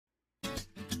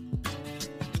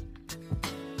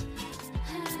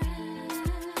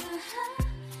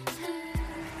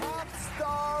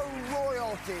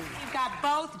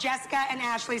both Jessica and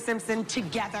Ashley Simpson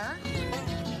together.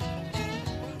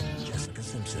 Jessica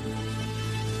Simpson.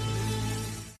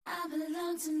 I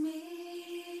belong to me.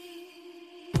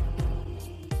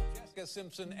 Jessica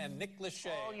Simpson and Nick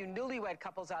Lachey. All you newlywed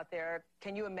couples out there,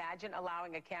 can you imagine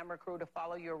allowing a camera crew to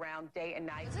follow you around day and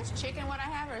night? Is this chicken what I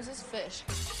have, or is this fish?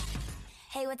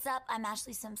 Hey, what's up? I'm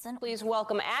Ashley Simpson. Please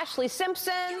welcome Ashley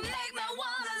Simpson. You make me wanna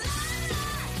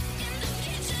lie in the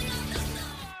kitchen of the store.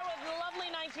 With the lovely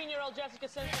 19-year-old Jessica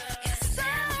Simpson. So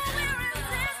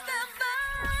irresistible.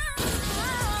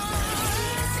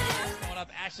 Coming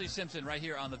up, Ashley Simpson right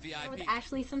here on the VIP. With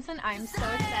Ashley Simpson, I'm so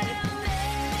excited.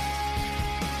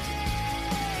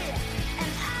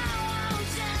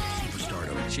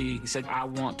 Superstardom. She said, I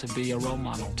want to be a role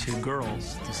model to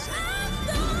girls.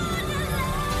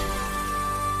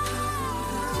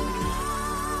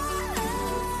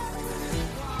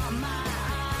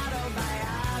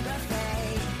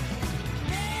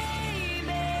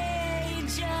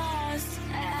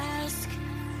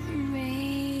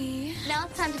 Now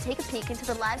it's time to take a peek into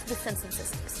the lives of the Simpson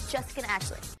sisters, Jessica and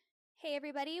Ashley. Hey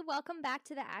everybody, welcome back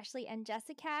to the Ashley and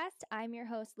Jessica cast. I'm your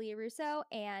host, Leah Russo,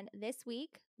 and this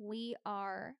week we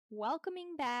are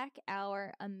welcoming back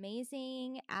our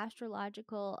amazing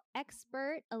astrological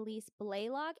expert, Elise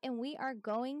Blaylock, and we are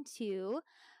going to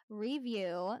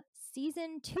review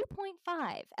season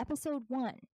 2.5, episode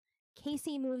 1,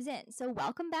 CaCee Moves In. So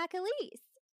welcome back, Elise.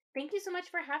 Thank you so much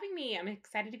for having me. I'm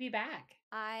excited to be back.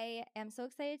 I am so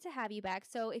excited to have you back.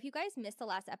 So if you guys missed the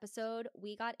last episode,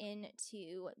 we got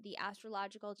into the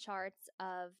astrological charts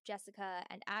of Jessica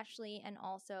and Ashley and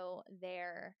also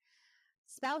their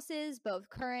spouses, both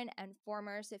current and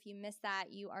former. So if you missed that,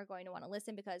 you are going to want to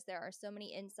listen because there are so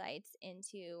many insights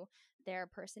into their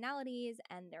personalities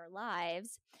and their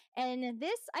lives. And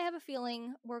this, I have a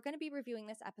feeling we're going to be reviewing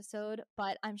this episode,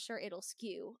 but I'm sure it'll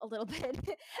skew a little bit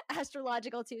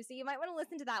astrological too. So you might want to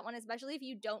listen to that one, especially if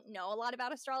you don't know a lot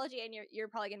about astrology and you're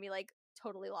probably going to be like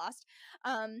totally lost.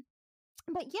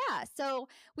 But yeah, so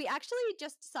we actually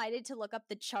just decided to look up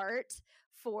the chart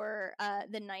for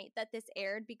the night that this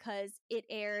aired because it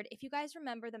aired, if you guys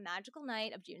remember, the magical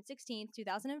night of June 16th,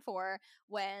 2004,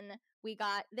 when we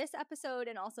got this episode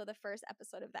and also the first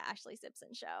episode of the Ashley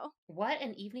Simpson show. What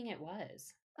an evening it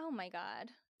was. Oh my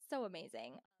God. So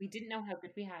amazing. We didn't know how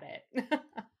good we had it.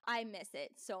 I miss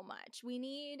it so much. We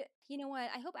need, you know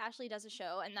what? I hope Ashley does a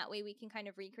show and that way we can kind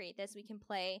of recreate this. We can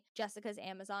play Jessica's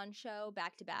Amazon show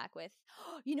back to back with,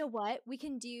 you know what? We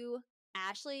can do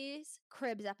Ashley's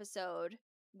Cribs episode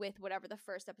with whatever the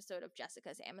first episode of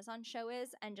Jessica's Amazon show is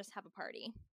and just have a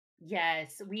party.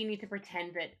 Yes, we need to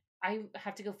pretend that I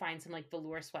have to go find some like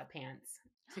velour sweatpants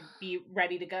to be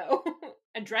ready to go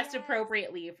and dressed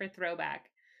appropriately for throwback.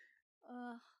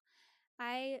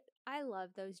 I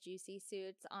love those juicy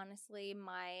suits. Honestly,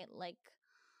 my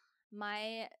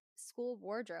school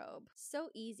wardrobe, so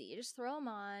easy. You just throw them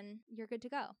on, you're good to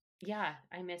go. Yeah,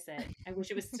 I miss it. I wish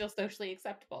it was still socially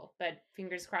acceptable, but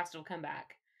fingers crossed it'll come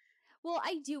back. Well,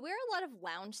 I do wear a lot of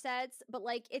lounge sets, but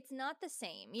like it's not the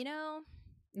same, you know?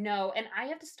 No, and I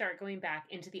have to start going back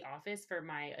into the office for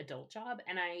my adult job,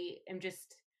 and I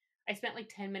spent like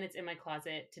 10 minutes in my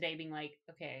closet today being like,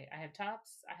 okay, I have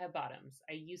tops, I have bottoms.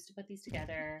 I used to put these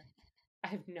together. I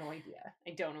have no idea.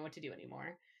 I don't know what to do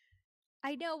anymore.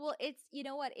 I know. Well, it's, you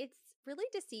know what? It's really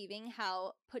deceiving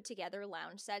how put together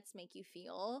lounge sets make you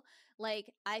feel.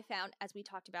 Like I found, as we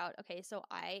talked about, okay, so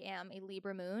I am a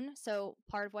Libra moon. So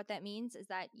part of what that means is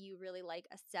that you really like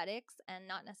aesthetics and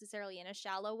not necessarily in a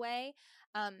shallow way.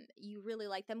 You really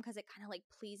like them because it kind of like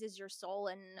pleases your soul,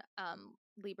 and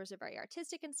Libras are very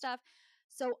artistic and stuff.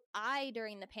 So I,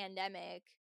 during the pandemic,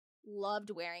 loved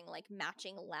wearing like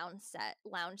matching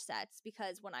lounge sets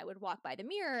because when I would walk by the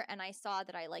mirror and I saw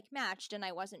that I like matched and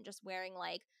I wasn't just wearing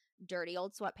like dirty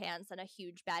old sweatpants and a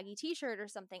huge baggy t-shirt or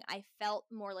something, I felt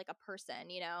more like a person,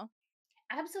 you know?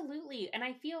 Absolutely. And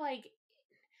I feel like,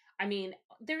 I mean,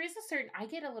 there is a certain, I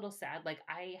get a little sad. Like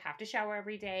I have to shower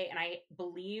every day, and I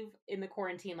believe in the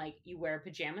quarantine, like you wear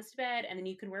pajamas to bed and then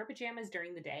you can wear pajamas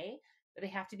during the day, but they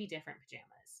have to be different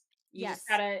pajamas. You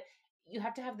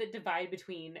have to have the divide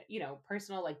between, you know,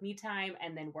 personal like me time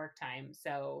and then work time.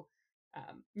 So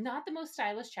not the most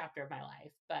stylish chapter of my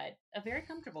life, but a very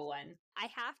comfortable one. I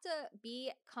have to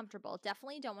be comfortable.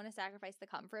 Definitely don't want to sacrifice the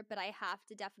comfort, but I have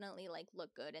to definitely like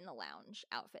look good in the lounge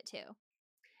outfit too.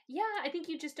 Yeah, I think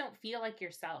you just don't feel like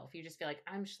yourself. You just feel like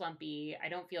I'm schlumpy. I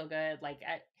don't feel good. Like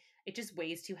it just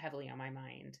weighs too heavily on my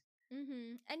mind.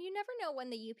 Mm-hmm. And you never know when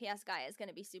the UPS guy is going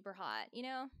to be super hot, you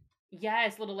know?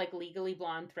 Yes, little like Legally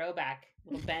Blonde throwback,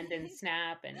 little bend and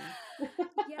snap and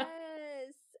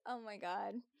yes. Oh my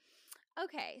God.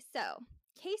 Okay, so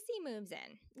CaCee moves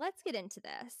in. Let's get into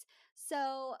this.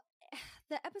 So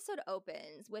the episode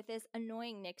opens with this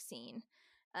annoying Nick scene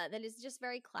that is just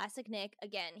very classic Nick.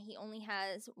 Again, he only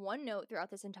has one note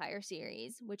throughout this entire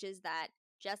series, which is that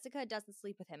Jessica doesn't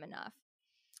sleep with him enough.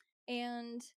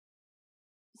 And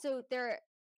so they're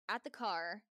at the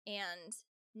car, and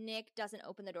Nick doesn't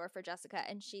open the door for Jessica,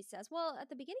 and she says, well, at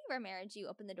the beginning of our marriage, you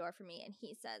opened the door for me. And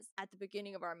he says, at the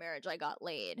beginning of our marriage, I got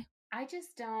laid. I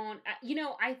just don't,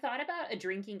 I thought about a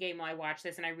drinking game while I watched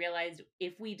this, and I realized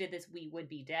if we did this, we would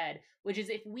be dead, which is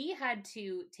if we had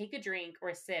to take a drink or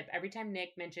a sip every time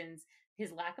Nick mentions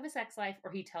his lack of a sex life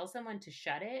or he tells someone to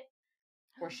shut it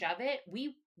or shove it,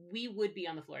 we would be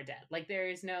on the floor dead. Like, there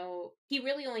is no, he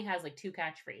really only has like 2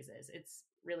 catchphrases. It's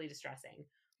really distressing.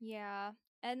 Yeah.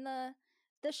 And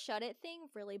the shut it thing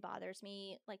really bothers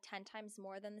me like 10 times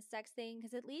more than the sex thing,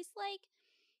 because at least like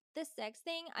the sex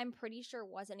thing I'm pretty sure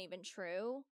wasn't even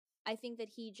true. I think that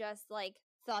he just like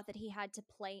thought that he had to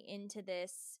play into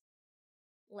this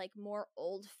like more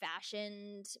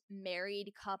old-fashioned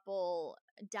married couple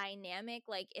dynamic.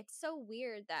 Like, it's so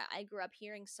weird that I grew up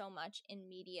hearing so much in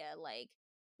media like,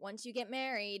 once you get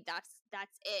married, that's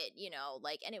it,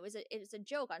 like, and it was a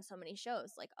joke on so many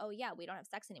shows, like, oh yeah, we don't have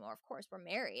sex anymore, of course we're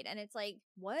married. And it's like,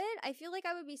 what? I feel like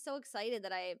I would be so excited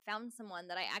that I found someone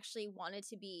that I actually wanted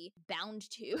to be bound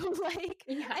to. Like,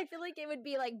 Yeah. I feel like it would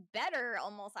be like better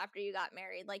almost after you got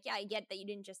married. Like, yeah, I get that you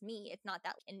didn't just meet, it's not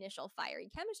that initial fiery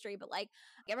chemistry, but like,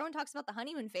 everyone talks about the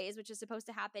honeymoon phase, which is supposed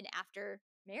to happen after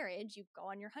marriage. You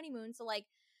go on your honeymoon. So like,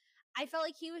 I felt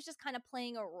like he was just kind of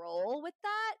playing a role with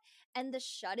that. And the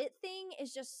shut it thing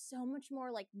is just so much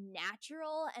more like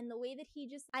natural. And the way that he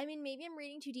just, I mean, maybe I'm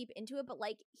reading too deep into it, but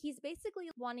like, he's basically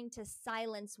wanting to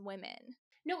silence women.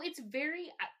 No, it's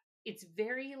very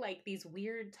like these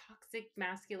weird toxic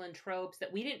masculine tropes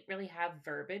that we didn't really have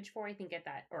verbiage for, I think, at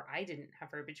that, or I didn't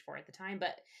have verbiage for at the time.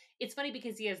 But it's funny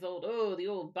because he has the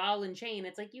old ball and chain.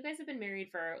 It's like, you guys have been married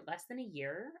for less than a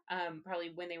year,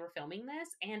 probably when they were filming this,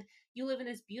 and you live in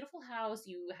this beautiful house.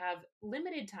 You have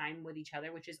limited time with each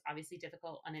other, which is obviously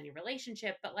difficult on any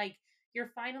relationship, but like,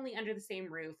 you're finally under the same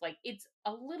roof. Like, it's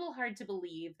a little hard to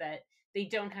believe that they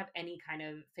don't have any kind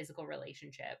of physical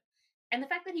relationship. And the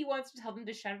fact that he wants to tell them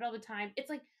to shut it all the time, it's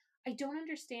like, I don't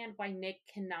understand why Nick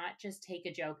cannot just take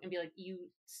a joke and be like, you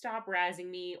stop razzing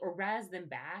me, or razz them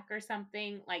back or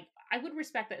something. Like, I would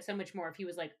respect that so much more if he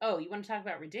was like, oh, you want to talk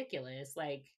about ridiculous?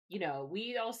 Like,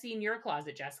 we all see in your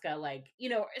closet, Jessica, like,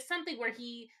 something where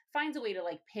he finds a way to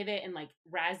like pivot and like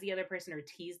razz the other person or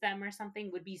tease them or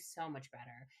something would be so much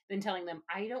better than telling them,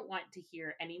 I don't want to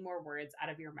hear any more words out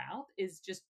of your mouth, is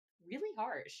just really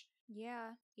harsh.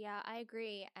 Yeah, I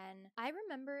agree. And I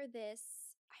remember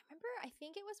I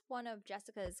think it was one of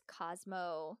Jessica's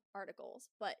Cosmo articles,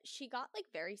 but she got like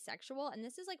very sexual. And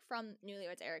this is like from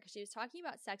Newlyweds era, because she was talking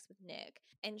about sex with Nick.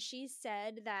 And she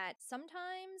said that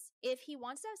sometimes if he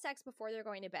wants to have sex before they're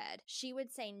going to bed, she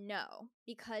would say no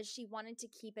because she wanted to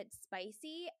keep it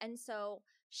spicy. And so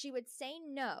she would say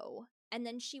no. And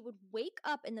then she would wake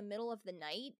up in the middle of the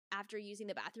night after using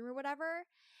the bathroom or whatever,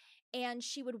 and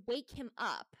she would wake him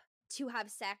up to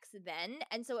have sex then.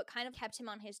 And so it kind of kept him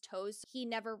on his toes. He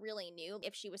never really knew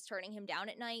if she was turning him down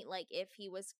at night, like if he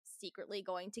was secretly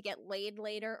going to get laid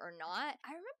later or not.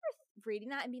 I remember reading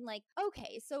that and being like,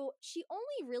 okay, so she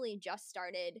only really just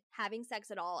started having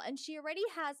sex at all, and she already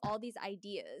has all these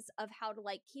ideas of how to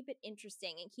like keep it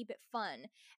interesting and keep it fun.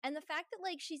 And the fact that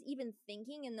like she's even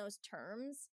thinking in those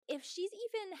terms, if she's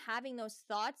even having those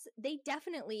thoughts, they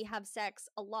definitely have sex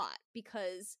a lot,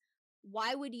 because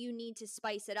why would you need to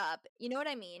spice it up? You know what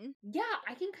I mean? Yeah,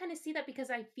 I can kind of see that,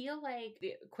 because I feel like,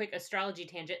 the quick astrology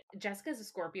tangent, Jessica's a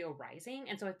Scorpio rising.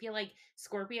 And so I feel like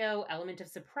Scorpio, element of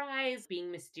surprise,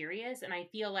 being mysterious. And I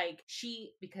feel like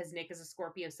because Nick is a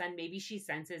Scorpio sun, maybe she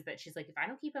senses that she's like, if I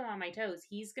don't keep him on my toes,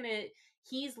 he's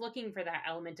looking for that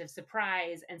element of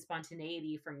surprise and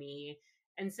spontaneity from me.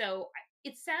 And so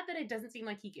it's sad that it doesn't seem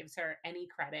like he gives her any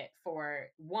credit for,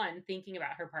 one, thinking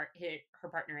about her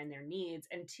partner and their needs,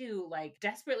 and two, like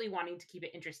desperately wanting to keep it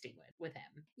interesting with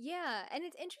him. Yeah, and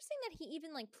it's interesting that he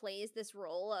even like plays this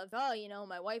role of, oh,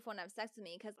 my wife won't have sex with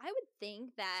me, because I would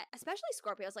think that, especially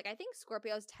Scorpios, like I think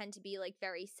Scorpios tend to be like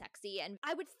very sexy, and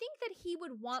I would think that he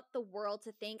would want the world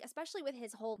to think, especially with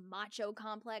his whole macho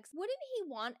complex, wouldn't he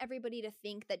want everybody to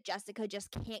think that Jessica just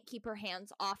can't keep her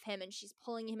hands off him and she's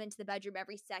pulling him into the bedroom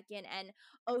every second, and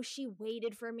oh, she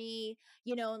waited for me,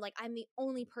 and like I'm the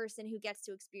only person who gets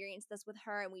to experience this with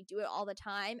her, and we do it all the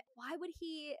time. Why would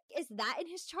he? Is that in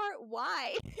his chart?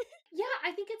 Why? Yeah,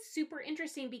 I think it's super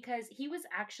interesting because he was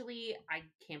actually, I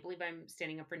can't believe I'm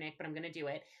standing up for Nick, but I'm going to do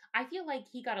it. I feel like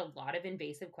he got a lot of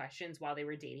invasive questions while they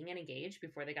were dating and engaged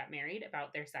before they got married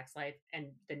about their sex life and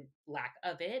the lack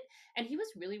of it. And he was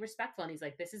really respectful. And he's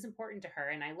like, this is important to her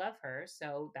and I love her.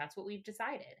 So that's what we've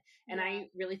decided. And Yeah. I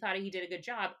really thought he did a good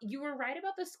job. You were right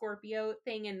about the Scorpio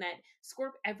thing, and that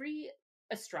every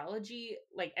astrology,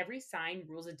 like every sign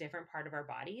rules a different part of our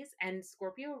bodies, and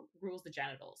Scorpio rules the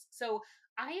genitals. So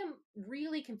I am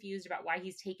really confused about why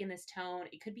he's taken this tone.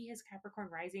 It could be his Capricorn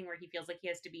rising, where he feels like he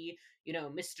has to be,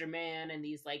 Mr. Man and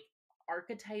these like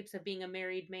archetypes of being a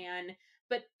married man.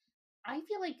 But I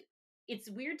feel like it's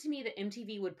weird to me that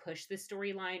MTV would push this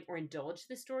storyline or indulge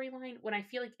this storyline when I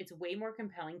feel like it's way more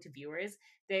compelling to viewers.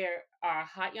 They're a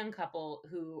hot young couple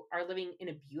who are living in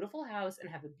a beautiful house and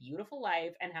have a beautiful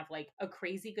life and have like a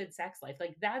crazy good sex life.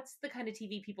 Like that's the kind of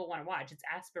TV people want to watch. It's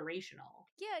aspirational.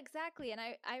 Yeah, exactly. And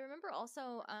I remember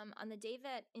also on the day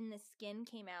that In the Skin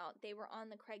came out, they were on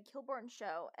the Craig Kilborn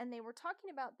show and they were talking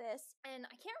about this. And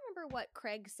I can't remember what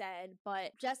Craig said,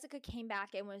 but Jessica came back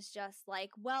and was just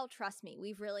like, well, trust me,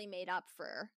 we've really made up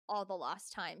for all the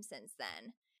lost time since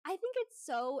then. I think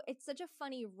it's such a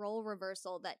funny role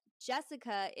reversal that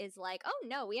Jessica is like, oh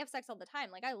no, we have sex all the time.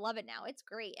 Like, I love it now. It's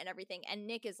great and everything. And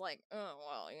Nick is like, oh,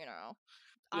 well,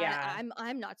 Yeah.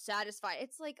 I'm not satisfied.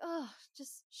 It's like, oh,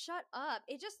 just shut up.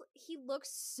 He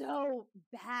looks so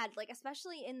bad. Like,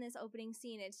 especially in this opening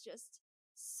scene, it's just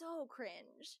so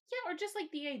cringe. Yeah, or just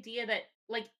like the idea that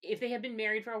like if they had been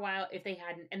married for a while, if they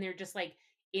hadn't, and they're just like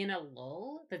in a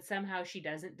lull, that somehow she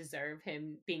doesn't deserve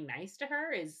him being nice to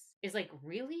her is like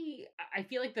really. I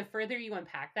feel like the further you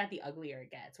unpack that, the uglier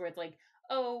it gets. Where it's like,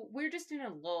 oh, we're just in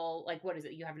a lull. Like, what is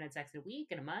it? You haven't had sex in a week,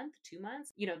 in a month, 2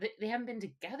 months? They haven't been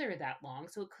together that long,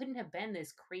 so it couldn't have been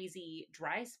this crazy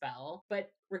dry spell.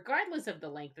 But regardless of the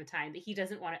length of time, that he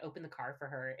doesn't want to open the car for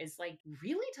her is like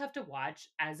really tough to watch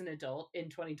as an adult in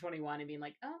 2021 and being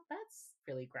like, oh, that's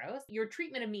really gross. Your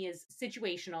treatment of me is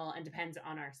situational and depends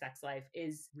on our sex life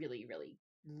is really, really,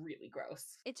 really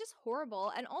gross. It's just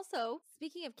horrible. And also,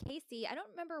 speaking of CaCee, I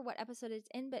don't remember what episode it's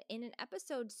in, but in an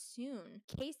episode soon,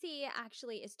 CaCee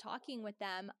actually is talking with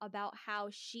them about how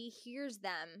she hears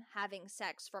them having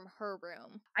sex from her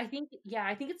room. I think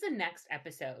it's the next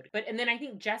episode. And then I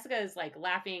think Jessica is like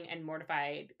laughing and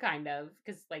mortified, kind of,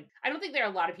 because like I don't think there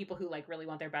are a lot of people who like really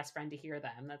want their best friend to hear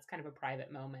them. That's kind of a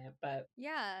private moment, but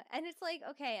yeah. And it's like,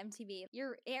 okay, MTV,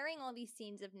 you're airing all these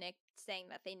scenes of Nick saying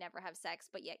that they never have sex,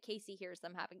 but yet CaCee hears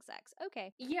them having sex.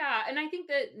 Okay. Yeah, and I think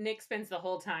that Nick spends the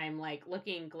whole time like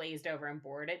looking glazed over and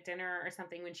bored at dinner or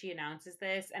something when she announces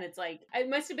this. And it's like, it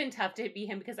must have been tough to be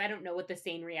him because I don't know what the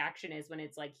sane reaction is when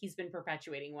it's like he's been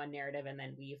perpetuating one narrative and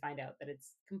then we find out that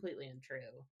it's completely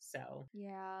untrue. So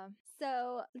yeah.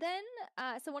 So then,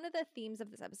 so one of the themes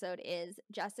of this episode is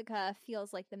Jessica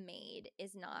feels like the maid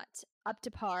is not up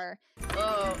to par.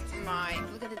 Oh my,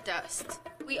 look at the dust.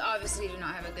 We obviously do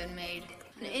not have a good maid.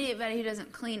 An idiot buddy who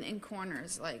doesn't clean in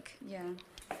corners, like. Yeah.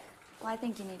 Well, I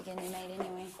think you need to get a new maid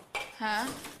anyway. Huh?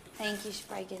 I think you should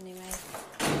probably get a new maid.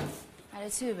 I do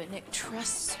too, but Nick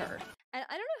trusts her. And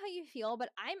I don't know how you feel, but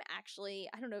I'm actually,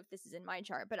 I don't know if this is in my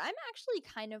chart, but I'm actually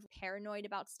kind of paranoid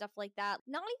about stuff like that.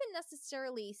 Not even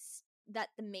necessarily that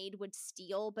the maid would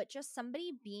steal, but just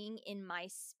somebody being in my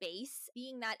space,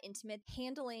 being that intimate,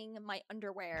 handling my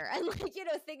underwear and like,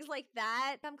 things like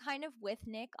that. I'm kind of with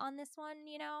Nick on this one,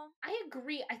 I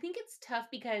agree. I think it's tough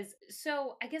because,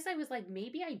 so I guess I was like,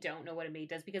 maybe I don't know what a maid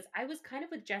does because I was kind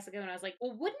of with Jessica and I was like,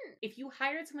 well, if you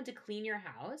hired someone to clean your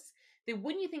house, then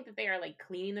wouldn't you think that they are like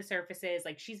cleaning the surfaces?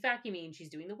 Like she's vacuuming, she's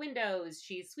doing the windows,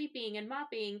 she's sweeping and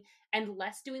mopping and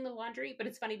less doing the laundry. But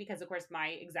it's funny because of course my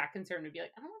exact concern would be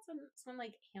like, I don't want someone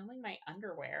like handling my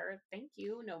underwear. Thank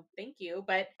you. No, thank you.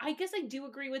 But I guess I do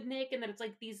agree with Nick in that it's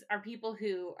like these are people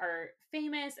who are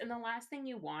famous and the last thing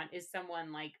you want is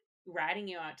someone like ratting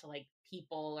you out to like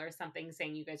people or something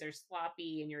saying you guys are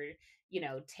sloppy and you're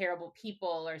terrible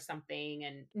people or something.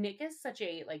 And Nick is such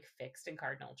a like fixed and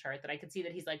cardinal chart that I could see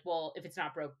that he's like, well, if it's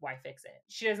not broke, why fix it?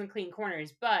 She doesn't clean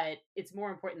corners, but it's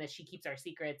more important that she keeps our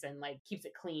secrets and like keeps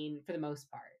it clean for the most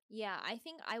part. Yeah, I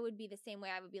think I would be the same way.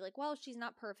 I would be like, well, she's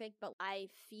not perfect, but I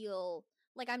feel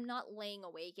like I'm not laying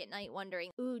awake at night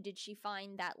wondering, ooh, did she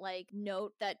find that like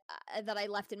note that I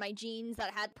left in my jeans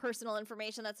that had personal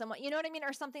information that someone, you know what I mean?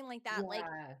 Or something like that. Yeah. Like,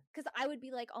 because I would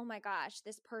be like, oh my gosh,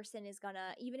 this person is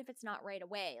gonna, even if it's not right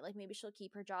away, like maybe she'll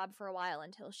keep her job for a while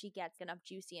until she gets enough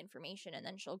juicy information and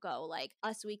then she'll go. Like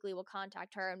Us Weekly will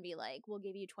contact her and be like, we'll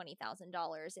give you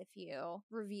 $20,000 if you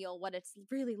reveal what it's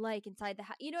really like inside the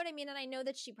house. You know what I mean? And I know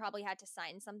that she probably had to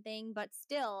sign something, but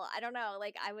still, I don't know.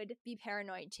 Like I would be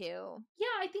paranoid too. Yeah,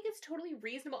 I think it's totally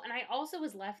reasonable. And I also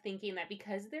was left thinking that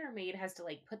because their maid has to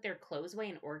like put their clothes away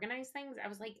and organize things, I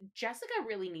was like, Jessica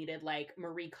really needed like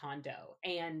Marie Kondo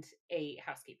and a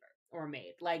housekeeper or a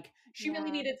maid. Like, she really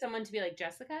Yeah. needed someone to be like,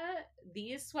 Jessica,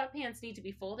 these sweatpants need to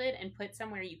be folded and put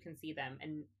somewhere you can see them,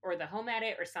 and or the home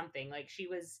edit or something. Like, she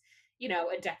was,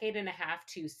 a decade and a half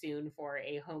too soon for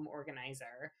a home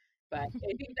organizer. But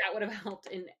I think that would have helped,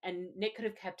 and Nick could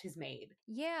have kept his maid.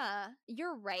 Yeah,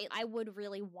 you're right. I would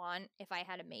really want, if I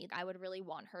had a maid, I would really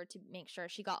want her to make sure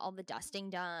she got all the dusting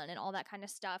done and all that kind of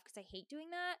stuff because I hate doing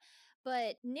that.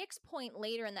 But Nick's point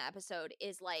later in the episode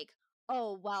is like,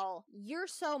 oh, well, you're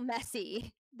so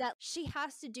messy that she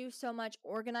has to do so much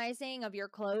organizing of your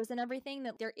clothes and everything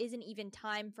that there isn't even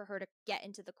time for her to get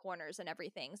into the corners and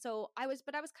everything. But I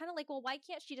was kind of like, well, why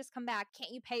can't she just come back?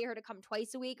 Can't you pay her to come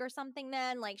twice a week or something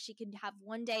then? Like, she could have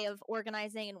one day of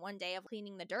organizing and one day of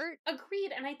cleaning the dirt.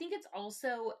 Agreed. And I think it's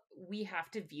also, we have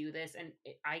to view this, and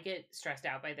I get stressed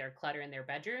out by their clutter in their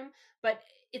bedroom, but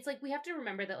it's like, we have to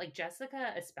remember that like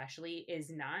Jessica especially is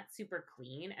not super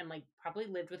clean, and like probably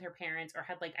lived with her parents, or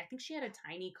had like, I think she had a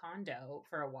tiny condo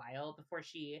for a while before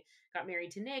she got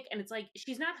married to Nick. And it's like,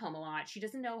 she's not home a lot. She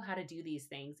doesn't know how to do these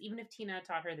things, even if Tina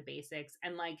taught her the basics.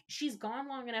 And like, she's gone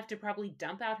long enough to probably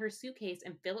dump out her suitcase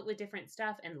and fill it with different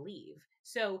stuff and leave.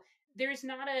 So there's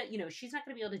not she's not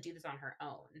going to be able to do this on her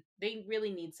own. They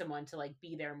really need someone to like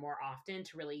be there more often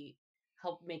to really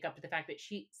help make up for the fact that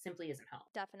she simply isn't home.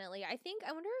 Definitely. I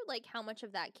wonder like how much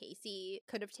of that CaCee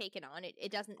could have taken on.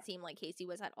 It doesn't seem like CaCee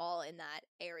was at all in that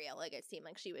area. Like, it seemed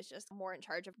like she was just more in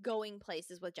charge of going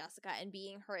places with Jessica and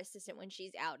being her assistant when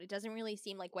she's out. It doesn't really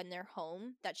seem like when they're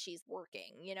home that she's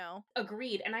working, you know?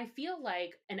 Agreed. And I feel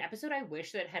like an episode I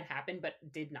wish that had happened but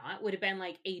did not would have been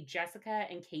like a Jessica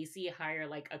and CaCee hire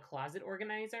like a closet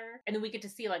organizer, and then we get to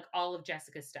see like all of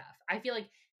Jessica's stuff. I feel like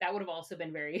that would have also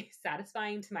been very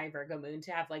satisfying to my Virgo moon,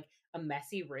 to have like a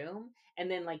messy room and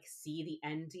then like see the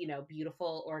end,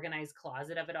 beautiful organized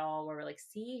closet of it all, where we're like,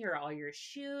 see, here are all your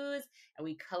shoes, and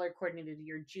we color coordinated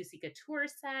your juicy couture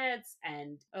sets.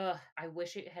 And I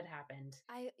wish it had happened.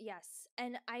 Yes.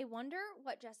 And I wonder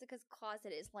what Jessica's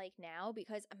closet is like now,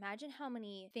 because imagine how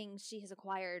many things she has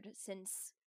acquired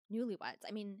since Newlyweds.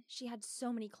 I mean, she had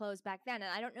so many clothes back then,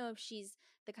 and I don't know if she's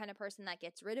the kind of person that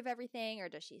gets rid of everything or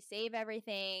does she save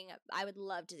everything. I would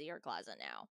love to see her closet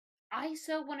now. I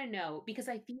so want to know, because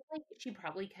I feel like she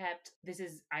probably kept,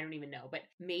 I don't even know, but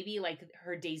maybe like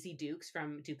her Daisy Dukes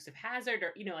from Dukes of Hazzard,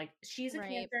 or, like, she's a Right.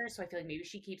 Cancer, so I feel like maybe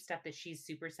she keeps stuff that she's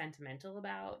super sentimental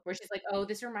about, where she's like, oh,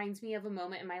 this reminds me of a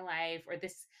moment in my life, or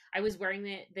this, I was wearing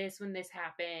this when this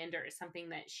happened, or something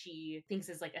that she thinks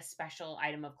is like a special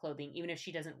item of clothing. Even if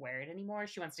she doesn't wear it anymore,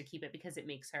 she wants to keep it because it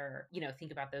makes her,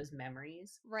 think about those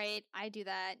memories. Right. I do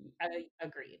that.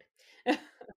 Agreed.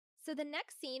 So the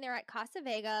next scene, they're at Casa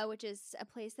Vega, which is a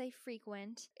place they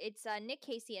frequent. It's Nick,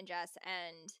 CaCee, and Jess.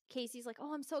 And CaCee's like,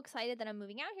 oh, I'm so excited that I'm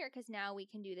moving out here because now we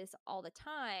can do this all the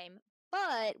time.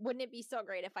 But wouldn't it be so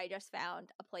great if I just found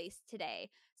a place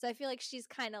today? So I feel like she's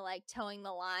kind of like towing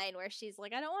the line where she's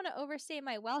like, I don't want to overstay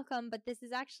my welcome, but this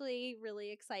is actually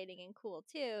really exciting and cool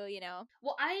too,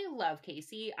 Well, I love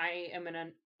CaCee. I am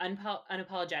an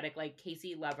unapologetic like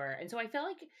CaCee lover, and so I felt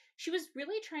like she was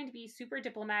really trying to be super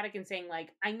diplomatic and saying like,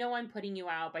 I know I'm putting you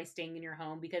out by staying in your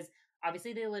home, because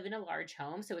obviously they live in a large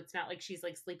home, so it's not like she's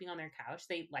like sleeping on their couch.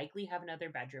 They likely have another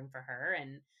bedroom for her.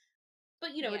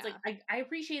 But it's Yeah. like, I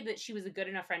appreciate that she was a good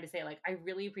enough friend to say like, I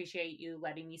really appreciate you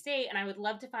letting me stay, and I would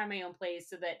love to find my own place,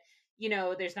 so that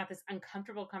there's not this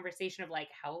uncomfortable conversation of like,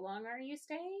 how long are you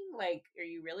staying? Like,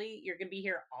 you're gonna be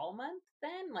here all month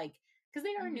then? Like, because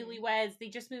they are Mhm. newlyweds, they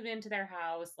just moved into their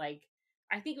house. Like,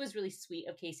 I think it was really sweet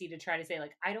of CaCee to try to say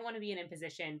like, I don't want to be in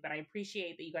imposition, but I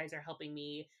appreciate that you guys are helping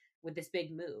me with this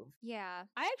big move. Yeah.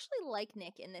 I actually like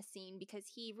Nick in this scene because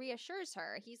he reassures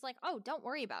her. He's like, oh, don't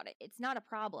worry about it. It's not a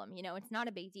problem. It's not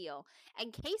a big deal.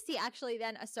 And CaCee actually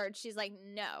then asserts, she's like,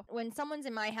 no, when someone's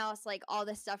in my house, like all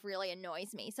this stuff really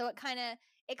annoys me. So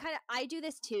I do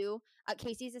this too.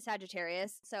 CaCee's a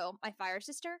Sagittarius, so my fire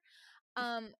sister.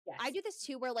 Yes. I do this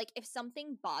too, where like if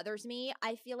something bothers me,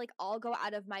 I feel like I'll go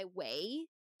out of my way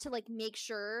to like make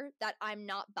sure that I'm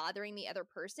not bothering the other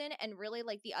person, and really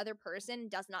like the other person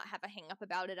does not have a hang up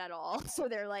about it at all. So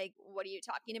they're like, what are you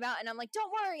talking about? And I'm like,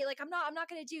 don't worry, like I'm not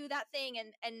going to do that thing,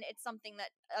 and it's something that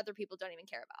other people don't even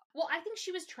care about. Well, I think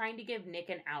she was trying to give Nick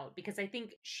an out, because I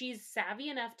think she's savvy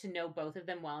enough to know both of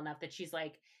them well enough that she's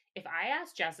like, if I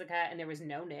asked Jessica and there was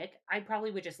no Nick, I probably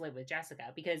would just live with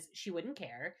Jessica, because she wouldn't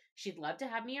care. She'd love to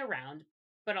have me around.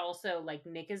 but also like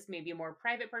Nick is maybe a more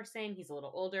private person. He's a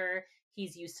little older.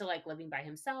 He's used to like living by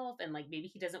himself, and like maybe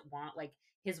he doesn't want like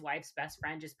his wife's best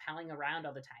friend just palling around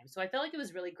all the time. So I felt like it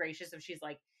was really gracious if she's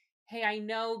like, hey, I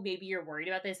know maybe you're worried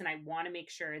about this, and I want to make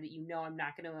sure that you know I'm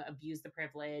not going to abuse the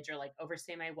privilege or like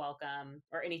overstay my welcome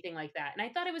or anything like that. And I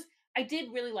thought I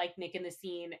did really like Nick in the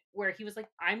scene where he was like,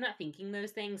 I'm not thinking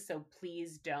those things, so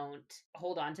please don't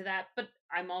hold on to that. But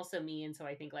I'm also me, and so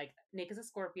I think like Nick is a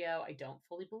Scorpio. I don't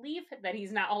fully believe that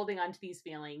he's not holding on to these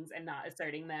feelings and not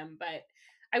asserting them, but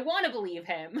I want to believe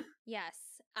him. Yes,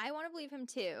 I want to believe him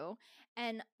too.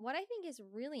 And what I think is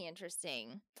really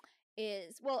interesting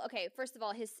is, well, okay, first of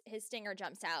all, his stinger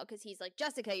jumps out because he's like,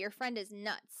 Jessica, your friend is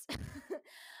nuts.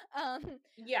 um,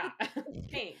 Yeah,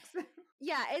 thanks.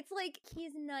 yeah, it's like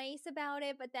he's nice about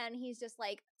it, but then he's just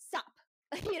like, stop.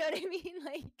 You know what I mean?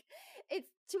 Like, it's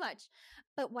too much.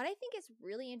 But what I think is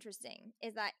really interesting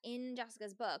is that in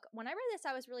Jessica's book, when I read this,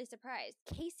 I was really surprised.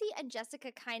 CaCee and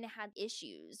Jessica kind of had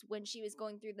issues when she was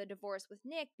going through the divorce with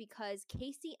Nick because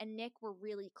CaCee and Nick were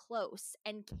really close.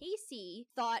 And CaCee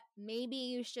thought maybe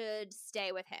you should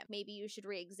stay with him. Maybe you should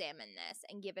re-examine this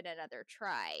and give it another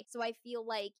try. So I feel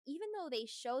like even though they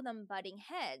show them butting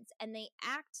heads and they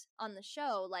act on the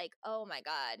show like, oh my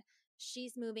God,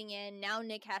 she's moving in. Now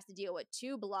Nick has to deal with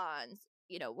two blondes.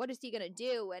 You know, what is he going to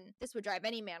do? And this would drive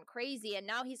any man crazy. And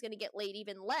now he's going to get laid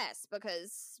even less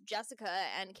because Jessica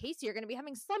and CaCee are going to be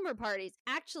having slumber parties.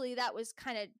 Actually, that was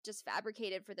kind of just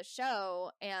fabricated for the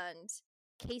show. And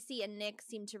CaCee and Nick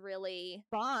seem to really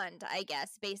bond, I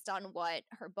guess, based on what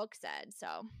her book said.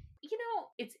 So, you know,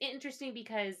 it's interesting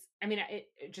because, I mean,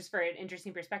 just for an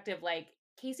interesting perspective, like,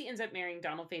 CaCee ends up marrying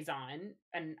Donald Faison,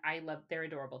 and they're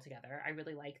adorable together. I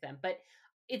really like them. But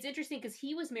it's interesting because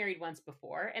he was married once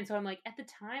before. And so I'm like, at the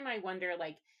time, I wonder,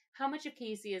 like, how much of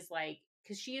CaCee is like,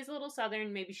 because she is a little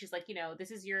Southern, maybe she's like, you know,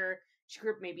 she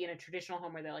grew up maybe in a traditional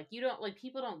home where they're like,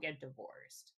 people don't get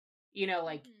divorced. You know,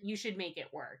 like, you should make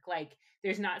it work. Like,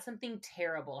 there's not something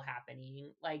terrible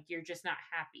happening. Like, you're just not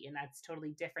happy. And that's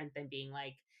totally different than being,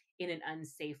 like, in an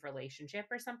unsafe relationship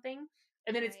or something.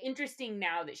 And then it's interesting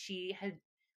now that she had,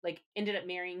 like, ended up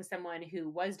marrying someone who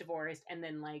was divorced, and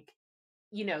then, like,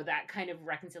 you know, that kind of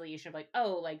reconciliation of, like,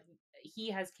 oh, like, he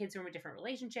has kids from a different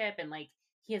relationship, and, like,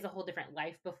 he has a whole different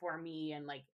life before me, and,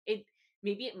 like,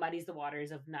 maybe it muddies the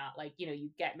waters of not, like, you know, you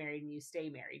get married and you stay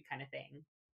married kind of thing.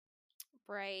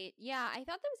 right. Yeah, I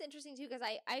thought that was interesting too because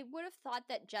I would have thought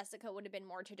that Jessica would have been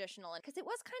more traditional because it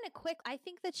was kind of quick. I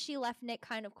think that she left Nick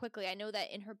kind of quickly. I know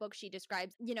that in her book she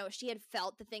describes, you know, she had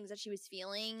felt the things that she was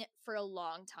feeling for a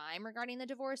long time regarding the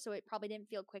divorce, so it probably didn't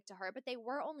feel quick to her, but they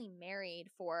were only married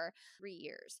for 3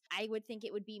 years. I would think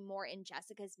it would be more in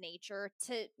Jessica's nature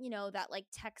to, you know, that like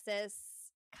Texas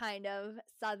kind of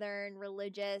Southern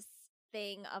religious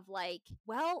thing of like,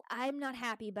 well, I'm not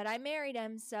happy, but I married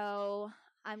him, so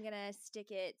I'm gonna stick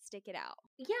it out.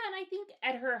 Yeah, and I think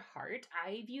at her heart,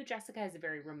 I view Jessica as a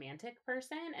very romantic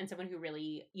person and someone who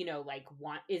really, you know, like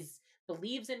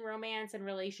believes in romance and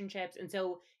relationships. And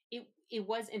so it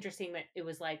was interesting that it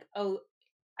was like, oh,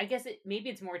 I guess maybe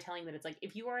it's more telling that it's like,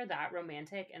 if you are that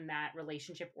romantic and that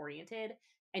relationship oriented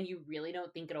and you really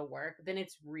don't think it'll work, then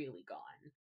it's really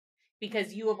gone.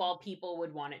 Because you of all people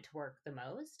would want it to work the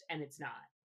most, and it's not.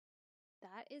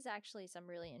 That is actually some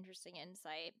really interesting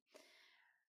insight.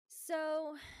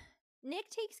 So Nick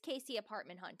takes CaCee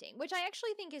apartment hunting, which I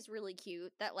actually think is really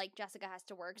cute that like Jessica has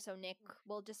to work, so Nick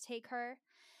will just take her.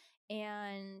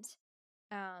 And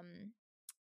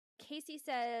CaCee,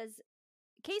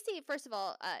 first of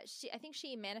all, I think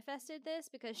she manifested this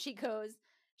because she goes,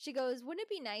 wouldn't it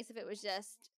be nice if it was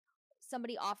just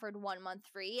somebody offered 1 month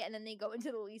free, and then they go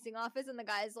into the leasing office and the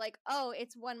guy's like, oh,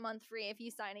 it's 1 month free if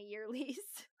you sign a year lease.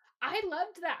 I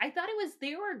loved that. I thought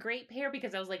they were a great pair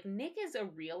because I was like, Nick is a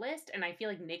realist, and I feel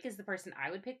like Nick is the person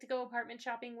I would pick to go apartment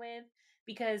shopping with,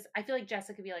 because I feel like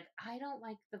Jessica could be like, I don't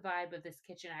like the vibe of this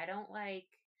kitchen.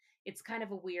 It's kind of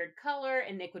a weird color.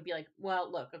 And Nick would be like,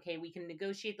 well, look, okay, we can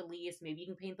negotiate the lease. Maybe you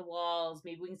can paint the walls.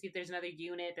 Maybe we can see if there's another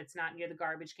unit that's not near the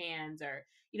garbage cans, or,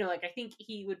 you know, like, I think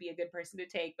he would be a good person to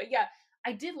take. But yeah,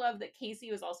 I did love that CaCee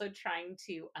was also trying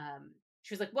to,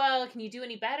 she was like, well, can you do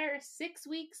any better? 6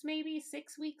 weeks, maybe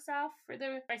 6 weeks off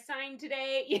if I sign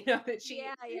today, you know, that she,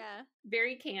 yeah.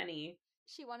 Very canny.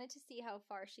 She wanted to see how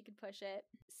far she could push it.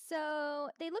 So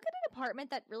they look at an apartment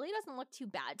that really doesn't look too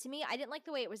bad to me. I didn't like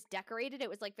the way it was decorated. It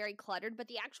was like very cluttered, but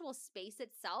the actual space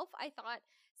itself I thought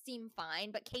seemed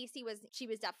fine. But CaCee was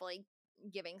definitely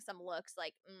giving some looks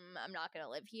like, I'm not going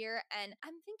to live here. And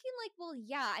I'm thinking like, well,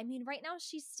 yeah, I mean, right now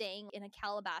she's staying in a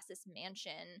Calabasas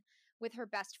mansion with her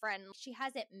best friend. She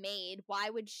hasn't made. Why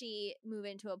would she move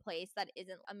into a place that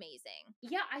isn't amazing?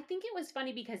 Yeah, I think it was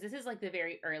funny because this is like the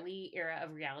very early era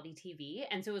of reality TV.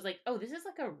 And so it was like, oh, this is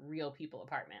like a real people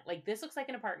apartment. Like this looks like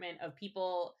an apartment of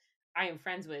people I am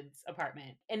friends with's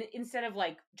apartment. And instead of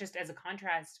like, just as a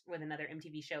contrast with another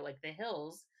MTV show like The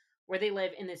Hills, where they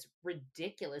live in this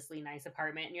ridiculously nice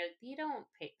apartment, and you're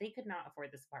like, they could not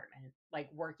afford this apartment, like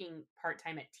working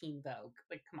part-time at Teen Vogue.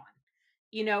 Like, come on.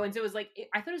 And so it was like,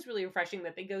 I thought it was really refreshing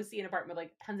that they go see an apartment with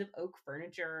like tons of oak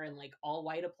furniture and like all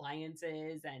white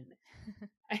appliances. And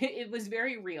it was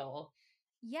very real.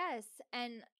 Yes.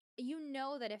 And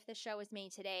that if the show was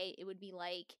made today, it would be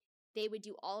like they would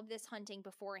do all of this hunting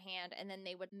beforehand and then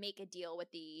they would make a deal with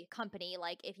the company.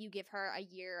 Like, if you give her a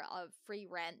year of free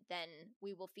rent, then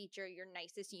we will feature your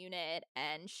nicest unit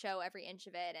and show every inch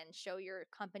of it and show your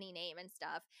company name and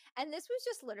stuff. And this was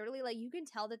just literally like, you can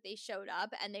tell that they showed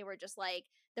up and they were just like,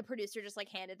 the producer just like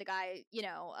handed the guy,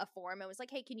 a form and was like,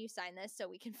 hey, can you sign this so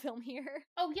we can film here?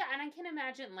 Oh, yeah. And I can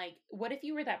imagine, like, what if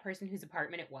you were that person whose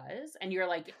apartment it was and you're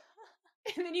like,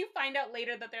 and then you find out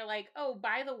later that they're like, oh,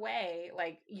 by the way,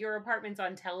 like, your apartment's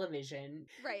on television.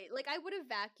 Right. Like, I would have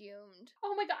vacuumed.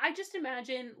 Oh my God. I just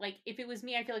imagine, like, if it was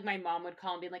me, I feel like my mom would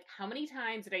call and be like, how many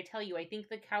times did I tell you I think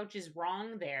the couch is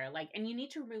wrong there? Like, and you need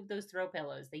to remove those throw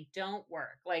pillows. They don't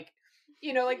work. Like,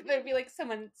 like there'd be like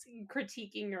someone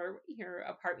critiquing your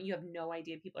apartment. You have no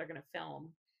idea people are going to film.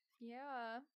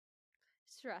 Yeah.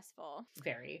 Stressful.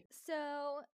 Very.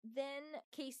 So then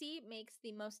CaCee makes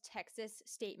the most Texas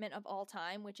statement of all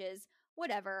time, which is,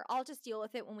 whatever, I'll just deal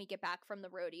with it when we get back from the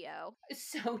rodeo.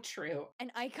 So true.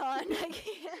 An icon.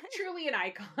 Truly an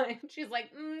icon. She's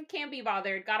like, can't be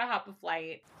bothered. Gotta hop a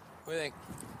flight. What do you think?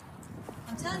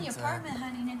 I'm telling you, apartment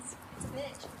hunting, it's a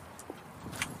bitch.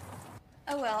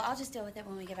 Oh well, I'll just deal with it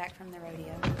when we get back from the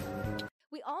rodeo.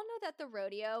 We all know that the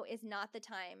rodeo is not the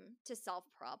time to solve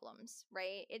problems,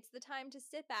 right? It's the time to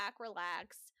sit back,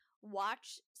 relax,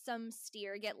 watch some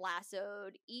steer get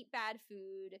lassoed, eat bad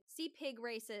food, see pig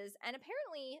races, and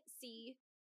apparently see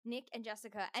Nick and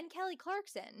Jessica and Kelly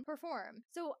Clarkson perform.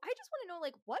 So I just want to know,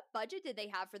 like, what budget did they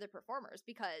have for the performers?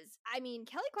 Because, I mean,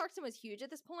 Kelly Clarkson was huge at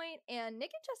this point, and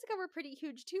Nick and Jessica were pretty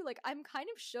huge too. Like, I'm kind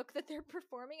of shook that they're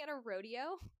performing at a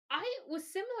rodeo. I was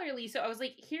similarly, so I was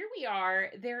like, here we are,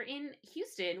 they're in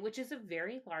Houston, which is a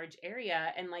very large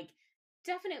area, and like,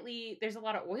 definitely there's a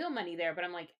lot of oil money there, but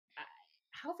I'm like,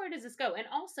 how far does this go? And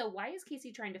also, why is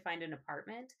CaCee trying to find an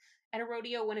apartment at a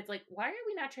rodeo when it's like, why are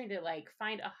we not trying to like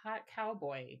find a hot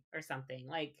cowboy or something?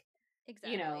 Like,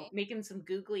 exactly. Making some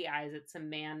googly eyes at some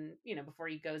man, before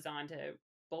he goes on to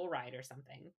bull ride or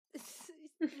something.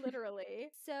 Literally.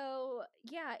 So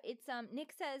yeah, it's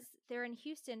Nick says they're in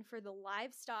Houston for the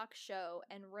livestock show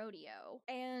and rodeo,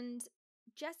 and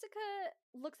Jessica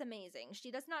looks amazing.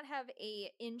 She does not have an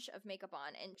inch of makeup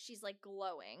on and she's like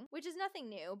glowing, which is nothing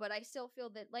new, but I still feel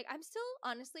that, like, I'm still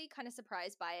honestly kind of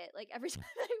surprised by it. Like, every time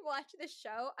I watch this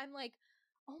show, I'm like,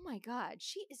 oh my God,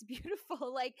 she is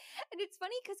beautiful. Like, and it's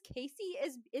funny because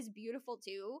CaCee is beautiful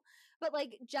too, but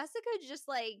like Jessica just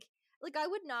like I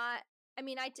would not, I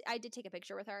mean, I did take a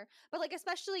picture with her, but like,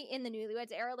 especially in the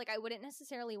Newlyweds era, like I wouldn't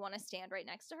necessarily want to stand right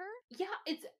next to her.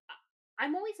 Yeah,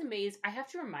 I'm always amazed. I have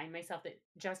to remind myself that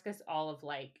Jessica's all of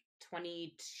like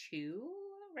 22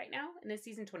 right now in this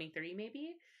season, 23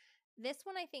 maybe. This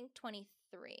one, I think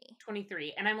 23.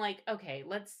 23. And I'm like, okay,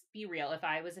 let's be real. If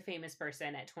I was a famous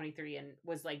person at 23 and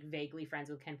was like vaguely friends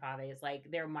with Ken Paves, like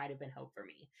there might have been hope for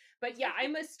me. But yeah,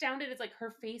 I'm astounded. It's like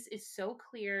her face is so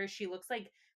clear. She looks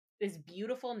like this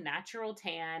beautiful natural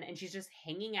tan and she's just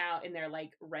hanging out in their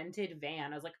like rented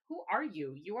van. I was like, who are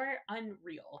you? You are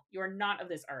unreal. You are not of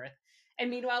this earth. And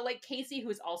meanwhile, like CaCee,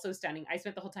 who is also stunning, I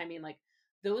spent the whole time being like,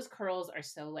 those curls are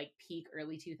so like peak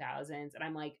early 2000s. And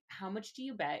I'm like, how much do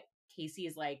you bet CaCee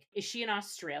is like, is she an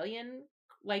Australian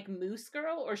like mousse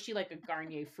girl or is she like a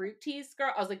Garnier fruit teas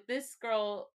girl? I was like, this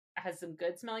girl has some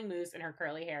good smelling mousse in her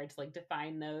curly hair to like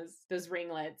define those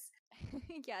ringlets.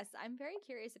 Yes, I'm very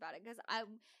curious about it because I'm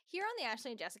here on the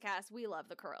Ashley and Jessica cast. We love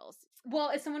the curls. Well,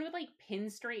 as someone with like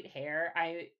pin straight hair,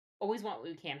 I always want what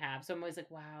we can't have. So I'm always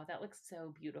like, wow, that looks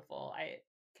so beautiful. I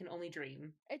can only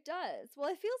dream. It does. Well,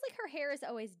 it feels like her hair is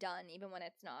always done, even when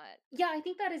it's not. Yeah, I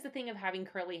think that is the thing of having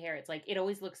curly hair. It's like, it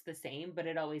always looks the same, but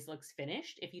it always looks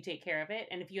finished if you take care of it.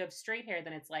 And if you have straight hair,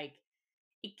 then it's like,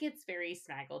 it gets very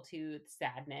snaggletooth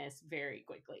sadness very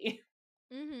quickly.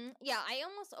 Mm-hmm. Yeah, I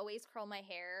almost always curl my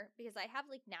hair because I have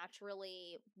like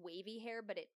naturally wavy hair,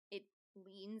 but it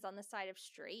leans on the side of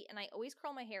straight, and I always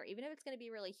curl my hair even if it's going to be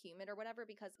really humid or whatever,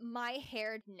 because my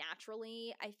hair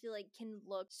naturally I feel like can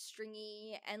look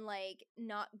stringy and like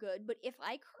not good, but if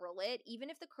I curl it, even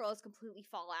if the curls completely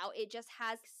fall out, it just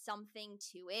has something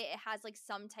to it. It has like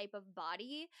some type of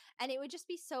body, and it would just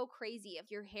be so crazy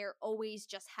if your hair always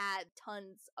just had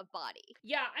tons of body.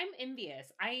 Yeah, I'm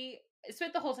envious. I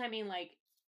spent the whole time being like,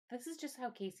 this is just how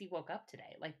CaCee woke up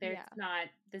today. Like, there's Yeah.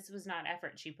 this was not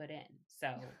effort she put in.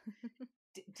 So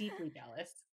deeply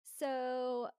jealous.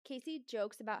 So CaCee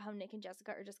jokes about how Nick and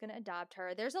Jessica are just going to adopt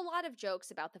her. There's a lot of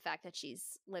jokes about the fact that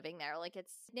she's living there. Like,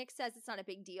 Nick says it's not a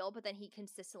big deal, but then he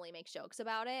consistently makes jokes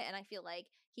about it. And I feel like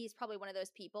he's probably one of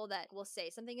those people that will say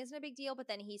something isn't a big deal, but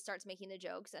then he starts making the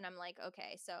jokes. And I'm like,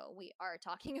 okay, so we are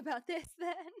talking about this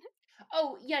then.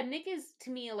 Oh, yeah, Nick is to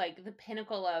me like the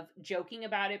pinnacle of joking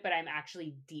about it, but I'm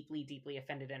actually deeply, deeply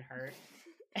offended and hurt.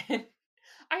 And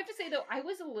I have to say though, I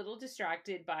was a little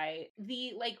distracted by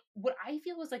the like what I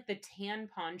feel was like the tan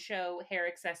poncho hair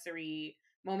accessory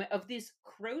moment of this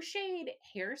crocheted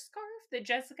hair scarf that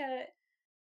Jessica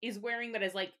is wearing that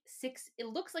is like it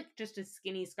looks like just a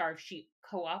skinny scarf she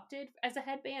co-opted as a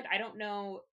headband. I don't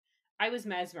know. I was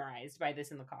mesmerized by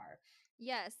this in the car.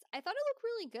 Yes, I thought it looked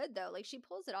really good though. Like, she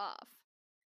pulls it off.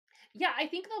 Yeah, I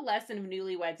think the lesson of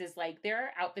Newlyweds is like there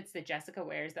are outfits that Jessica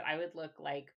wears that I would look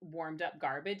like warmed up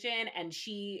garbage in, and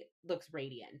she looks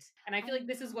radiant. And I feel like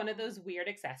this is one of those weird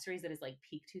accessories that is like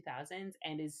peak 2000s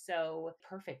and is so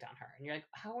perfect on her. And you're like,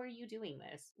 how are you doing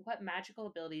this? What magical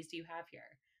abilities do you have here?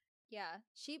 Yeah,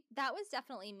 that was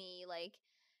definitely me, like,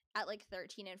 at like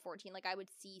 13 and 14. Like, I would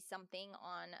see something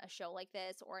on a show like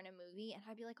this or in a movie, and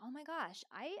I'd be like, oh my gosh,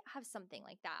 I have something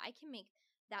like that. I can make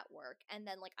that work. And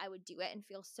then like I would do it and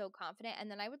feel so confident, and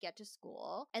then I would get to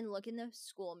school and look in the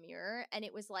school mirror, and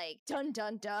it was like dun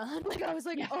dun dun. Like, I was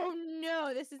like, oh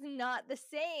no, this is not the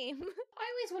same. I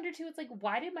always wonder too, it's like,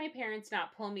 why did my parents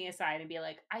not pull me aside and be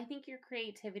like, I think your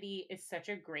creativity is such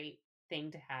a great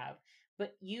thing to have,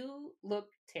 but you look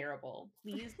terrible.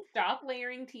 Please stop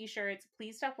layering t-shirts.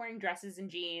 Please stop wearing dresses and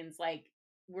jeans. Like,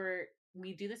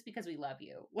 we do this because we love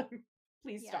you.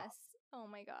 Please stop. Yes. Oh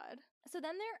my god. So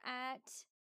then they're at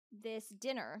this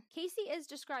dinner. CaCee is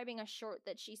describing a short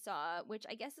that she saw, which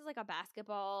I guess is like a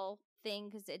basketball thing,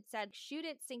 because it said shoot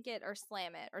it, sink it, or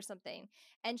slam it or something.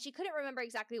 And she couldn't remember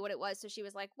exactly what it was, so she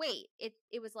was like, wait,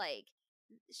 it was like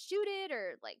shoot it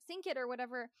or like sink it or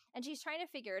whatever. And she's trying to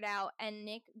figure it out, and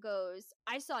Nick goes,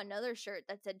 I saw another shirt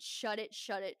that said shut it,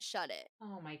 shut it, shut it.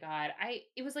 Oh my god.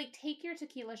 It was like, take your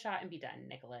tequila shot and be done,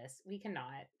 Nicholas. We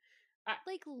cannot.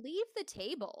 Like, leave the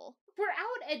table. We're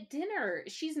out at dinner.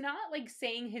 She's not like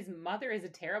saying his mother is a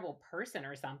terrible person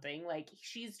or something. Like,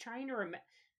 she's trying to remember.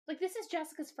 Like, this is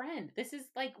Jessica's friend. This is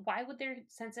like, why would their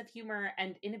sense of humor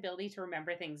and inability to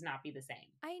remember things not be the same?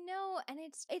 I know, and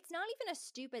it's not even a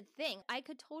stupid thing. I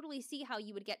could totally see how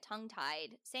you would get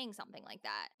tongue-tied saying something like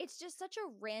that. It's just such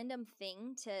a random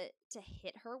thing to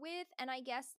hit her with, and I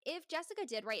guess if Jessica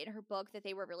did write in her book that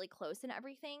they were really close and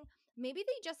everything, maybe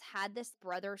they just had this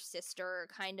brother-sister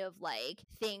kind of like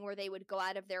thing where they would go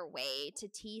out of their way to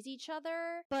tease each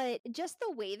other. But just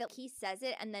the way that he says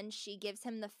it and then she gives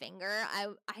him the finger,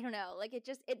 I don't know, like,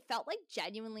 it felt like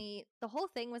genuinely the whole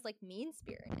thing was like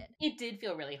mean-spirited. It did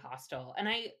feel really hostile. And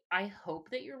I hope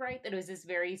that you're right, that it was this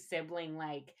very sibling,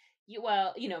 like,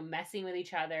 messing with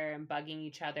each other and bugging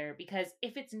each other. Because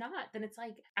if it's not, then it's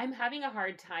like, I'm having a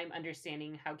hard time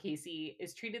understanding how CaCee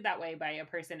is treated that way by a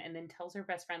person and then tells her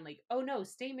best friend, like, oh no,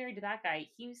 stay married to that guy.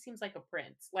 He seems like a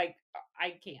prince. Like,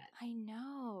 I can't. I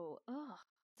know. Ugh.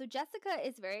 So Jessica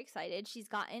is very excited. She's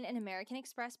gotten an American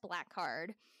Express Black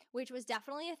Card, which was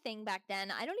definitely a thing back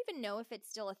then. I don't even know if it's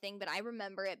still a thing, but I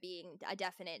remember it being a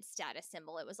definite status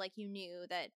symbol. It was like you knew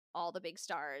that all the big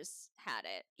stars had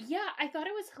it. Yeah, I thought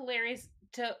it was hilarious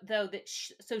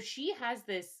that she has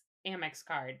this Amex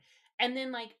card, and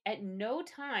then like at no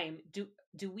time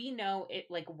do we know it,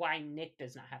 like, why Nick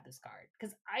does not have this card?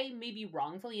 Because I maybe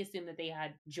wrongfully assumed that they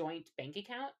had joint bank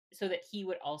account so that he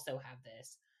would also have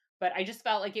this. But I just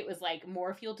felt like it was like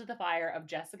more fuel to the fire of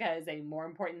Jessica as a more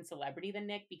important celebrity than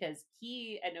Nick, because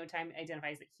he at no time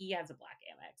identifies that he has a black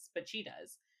Amex, but she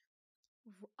does.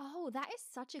 Oh, that is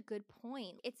such a good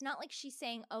point. It's not like she's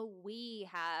saying, oh, we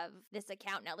have this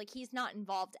account now. Like, he's not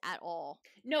involved at all.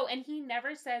 No, and he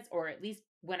never says, or at least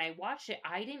when I watched it,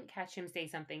 I didn't catch him say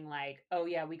something like, oh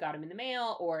yeah, we got him in the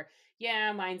mail, or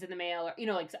yeah, mine's in the mail,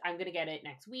 or, like, I'm going to get it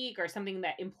next week, or something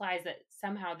that implies that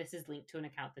somehow this is linked to an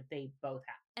account that they both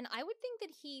have. And I would think that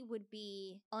he would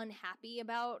be unhappy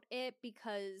about it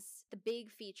because the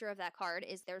big feature of that card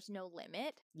is there's no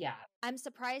limit. Yeah. I'm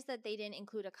surprised that they didn't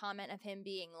include a comment of him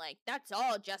being like, that's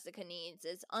all Jessica needs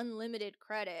is unlimited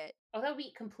credit. Oh, that would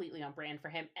be completely on brand for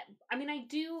him. I mean, I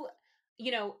do,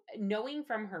 knowing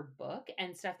from her book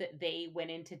and stuff that they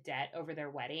went into debt over their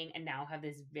wedding and now have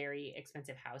this very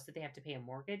expensive house that they have to pay a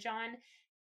mortgage on.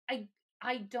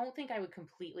 I don't think I would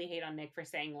completely hate on Nick for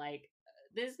saying like,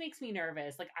 this makes me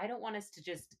nervous. Like, I don't want us to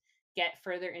just get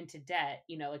further into debt.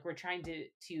 Like we're trying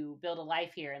to build a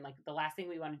life here. And like the last thing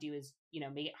we want to do is,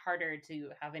 make it harder to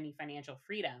have any financial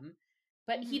freedom.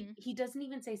 But he doesn't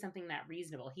even say something that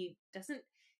reasonable. He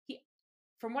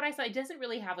from what I saw, he doesn't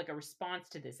really have like a response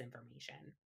to this information.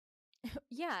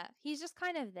 Yeah, he's just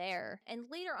kind of there. And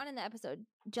later on in the episode,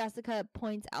 Jessica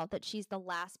points out that she's the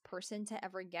last person to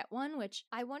ever get one, which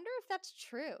I wonder if that's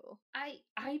true.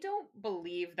 I don't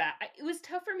believe that. It was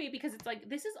tough for me because it's like,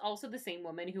 this is also the same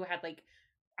woman who had like,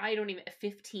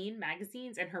 15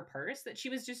 magazines in her purse that she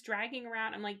was just dragging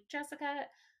around. I'm like, Jessica,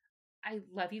 I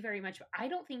love you very much, but I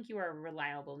don't think you are a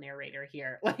reliable narrator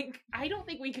here. Like, I don't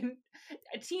think we can.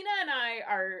 Tina and I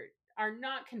are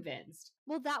not convinced.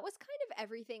 Well, that was kind of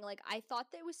everything. Like, I thought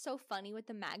that it was so funny with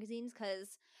the magazines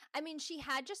because, I mean, she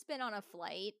had just been on a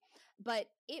flight, but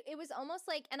it was almost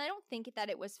like, and I don't think that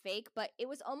it was fake, but it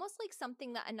was almost like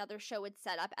something that another show would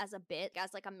set up as a bit,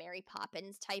 as like a Mary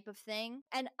Poppins type of thing.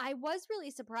 And I was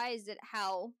really surprised at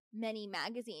how many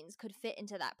magazines could fit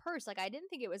into that purse. Like, I didn't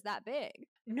think it was that big.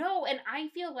 No, and I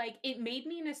feel like it made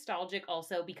me nostalgic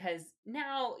also because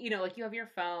now, like you have your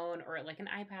phone or like an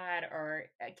iPad or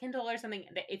a Kindle or something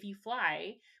that if you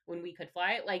fly, when we could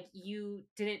fly, like you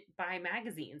didn't buy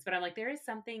magazines. But I'm like, there is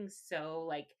something so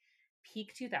like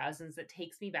peak 2000s that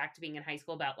takes me back to being in high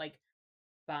school about like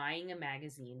buying a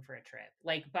magazine for a trip,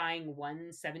 like buying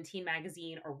one 17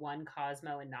 magazine or one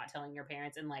Cosmo and not telling your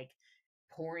parents and like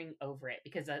pouring over it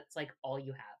because that's like all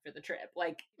you have for the trip.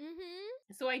 Like,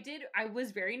 so I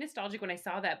was very nostalgic when I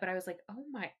saw that, but I was like, oh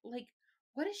my, like,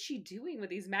 what is she doing with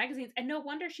these magazines? And no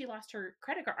wonder she lost her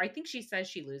credit card. I think she says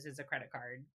she loses a credit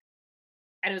card.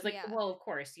 And it was like, well, of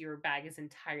course, your bag is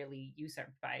entirely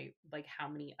usurped by like how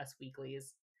many Us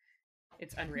Weeklies.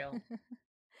 It's unreal.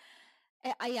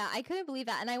 Yeah, I couldn't believe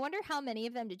that. And I wonder how many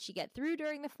of them did she get through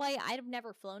during the flight? I've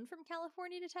never flown from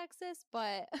California to Texas,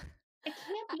 but it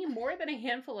can't be more than a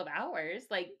handful of hours.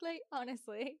 Like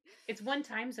honestly, it's one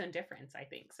time zone difference, I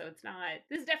think. So it's not,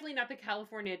 this is definitely not the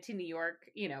California to New York,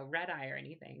 red eye or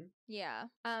anything. Yeah.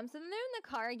 So then they're in the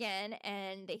car again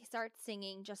and they start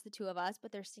singing Just the Two of Us,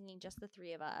 but they're singing Just the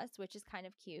Three of Us, which is kind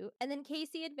of cute. And then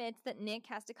CaCee admits that Nick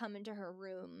has to come into her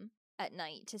room at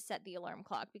night to set the alarm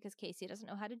clock because CaCee doesn't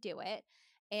know how to do it.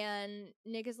 And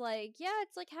Nick is like, yeah,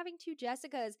 it's like having two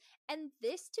Jessicas. And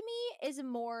this to me is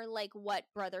more like what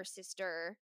brother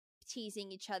sister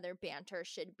teasing each other banter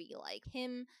should be like.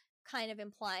 Him kind of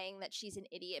implying that she's an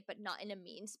idiot, but not in a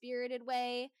mean-spirited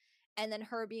way. And then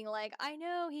her being like, I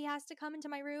know he has to come into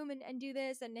my room and do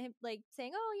this. And him like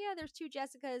saying, oh yeah, there's two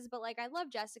Jessicas, but like I love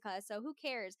Jessica, so who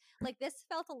cares? Like this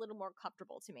felt a little more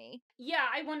comfortable to me. Yeah,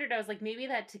 I wondered, I was like, maybe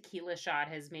that tequila shot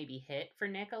has maybe hit for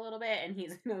Nick a little bit and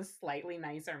he's in a slightly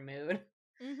nicer mood.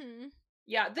 Mm-hmm.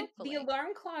 Yeah, the alarm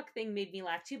clock thing made me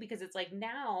laugh too because it's like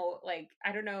now, like,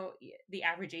 I don't know the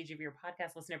average age of your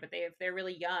podcast listener, but if they're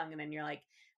really young and then you're like,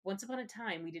 once upon a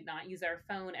time, we did not use our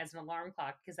phone as an alarm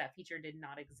clock because that feature did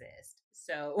not exist.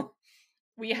 So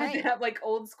we had to have like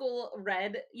old school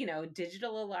red,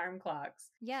 digital alarm clocks.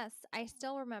 Yes, I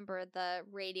still remember the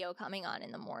radio coming on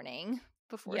in the morning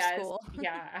before school.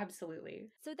 Yeah, absolutely.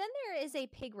 So then there is a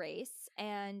pig race,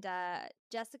 and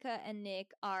Jessica and Nick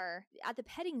are at the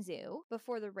petting zoo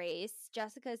before the race.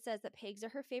 Jessica says that pigs are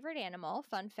her favorite animal,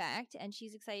 fun fact, and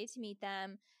she's excited to meet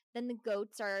them. Then the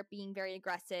goats are being very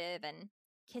aggressive and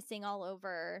kissing all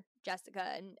over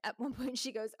Jessica, and at one point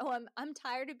she goes, oh, I'm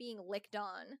tired of being licked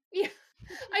on. Yeah,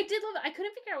 I did love it. I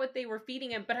couldn't figure out what they were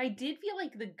feeding him, but I did feel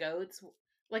like the goats,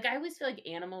 like I always feel like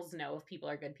animals know if people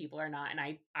are good people or not, and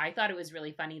I thought it was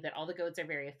really funny that all the goats are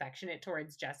very affectionate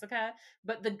towards Jessica,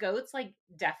 but the goats like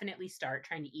definitely start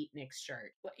trying to eat Nick's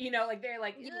shirt. Like they're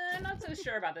like, I'm not so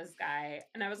sure about this guy,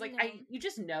 and I was like, you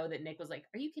just know that Nick was like,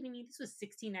 are you kidding me? This was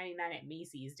 $16.99 at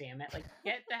Macy's, damn it! Like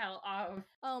get the hell off.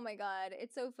 Oh my god,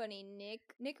 it's so funny.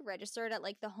 Nick registered at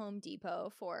like the Home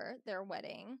Depot for their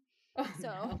wedding,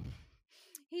 so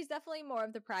he's definitely more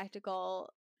of the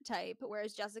practical type,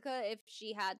 whereas Jessica, if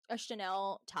she had a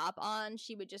Chanel top on,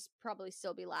 she would just probably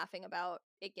still be laughing about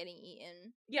it getting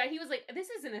eaten. Yeah, he was like, this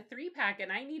isn't a 3-pack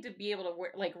and I need to be able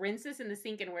to rinse this in the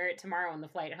sink and wear it tomorrow on the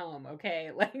flight home,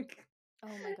 okay? Like, oh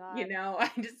my god.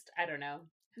 I don't know.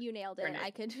 You nailed For it. Nick.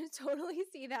 I could totally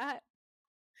see that.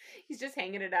 He's just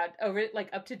hanging it out over, like,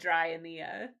 up to dry in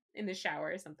the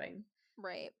shower or something.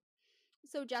 Right.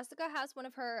 So Jessica has one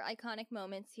of her iconic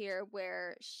moments here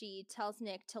where she tells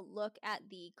Nick to look at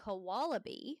the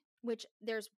koalabi, which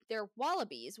they're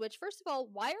wallabies, which first of all,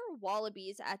 why are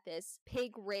wallabies at this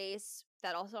pig race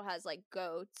that also has like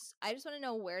goats? I just want to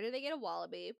know, where do they get a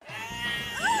wallaby?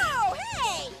 Oh,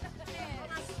 hey!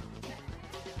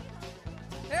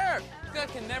 Eric, God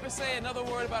can never say another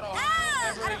word about Ohio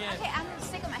ever again. Okay, I'm gonna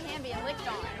stick with my hand being licked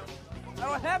on. I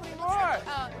don't have any more.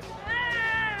 Oh.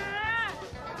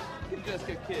 Give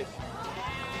Jessica a kiss.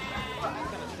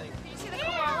 Did you see the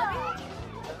koalabi?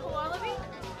 The koalabi?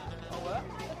 What?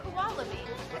 The koalabi.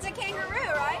 It's a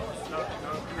kangaroo, right? No,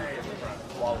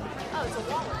 wallaby. Oh, it's a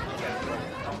wallaby.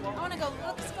 I want to go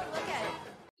look. Let's go look at it.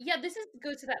 Yeah, this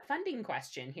goes to that funding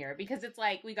question here, because it's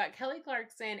like we got Kelly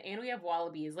Clarkson and we have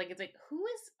wallabies. Like, it's like, who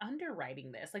is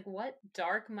underwriting this? Like, what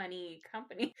dark money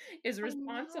company is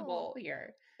responsible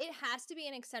here? It has to be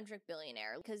an eccentric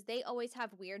billionaire because they always have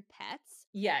weird pets.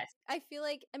 Yes. I feel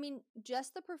like, I mean,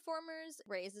 just the performers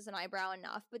raises an eyebrow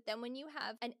enough, but then when you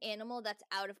have an animal that's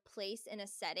out of place in a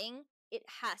setting, it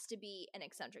has to be an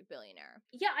eccentric billionaire.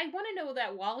 Yeah, I want to know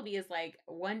that wallaby is like,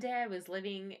 one day I was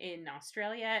living in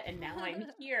Australia and now I'm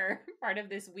here, part of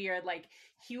this weird, like,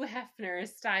 Hugh Hefner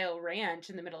style ranch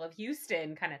in the middle of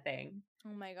Houston kind of thing.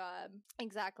 Oh my God.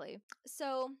 Exactly.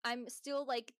 So I'm still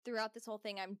like, throughout this whole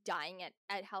thing, I'm dying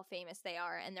at how famous they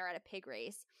are, and they're at a pig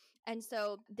race. And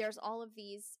so there's all of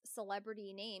these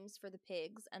celebrity names for the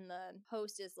pigs, and the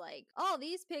host is like, oh,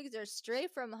 these pigs are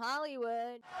straight from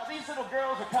Hollywood. Well, these little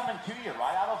girls are coming to you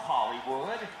right out of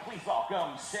Hollywood. Please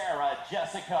welcome Sarah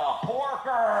Jessica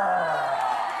Porker.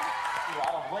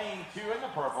 Out of lane 2 in the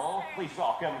purple, please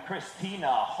welcome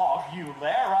Christina Aguilera.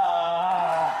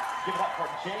 Give it up for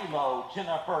J-Lo,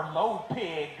 Jennifer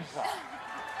Lopigs.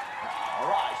 All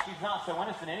right, she's not so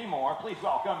innocent anymore. Please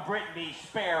welcome Brittany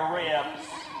Spare Ribs.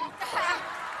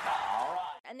 All right.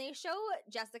 And they show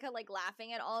Jessica like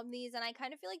laughing at all of these, and I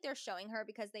kind of feel like they're showing her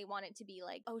because they want it to be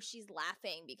like, oh, she's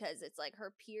laughing because it's like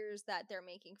her peers that they're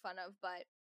making fun of, but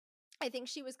I think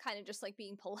she was kind of just like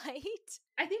being polite.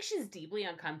 I think she's deeply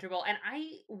uncomfortable. And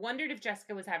I wondered if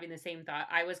Jessica was having the same thought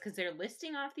I was, because they're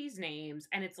listing off these names.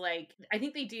 And it's like, I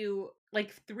think they do,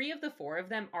 like 3 of the 4 of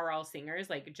them are all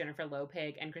singers, like Jennifer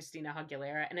Lopig and Christina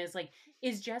Aguilera. And it's like,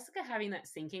 is Jessica having that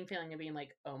sinking feeling of being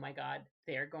like, oh my God,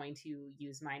 they're going to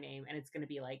use my name and it's going to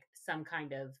be like some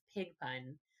kind of pig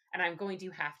pun. And I'm going to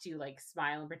have to like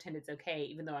smile and pretend it's okay,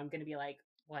 even though I'm going to be like,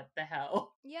 what the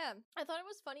hell? Yeah, I thought it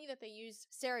was funny that they used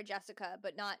Sarah Jessica,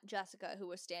 but not Jessica, who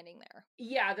was standing there.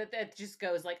 Yeah, that just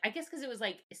goes like, I guess because it was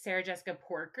like Sarah Jessica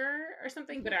Porker or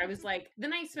something, but I was like,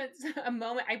 then I spent a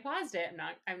moment, I paused it,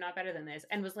 I'm not better than this,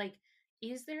 and was like,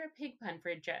 is there a pig pun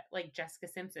for like Jessica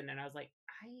Simpson? And I was like,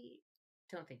 I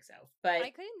don't think so. But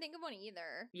I couldn't think of one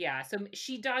either. Yeah, so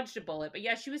she dodged a bullet, but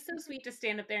yeah, she was so sweet to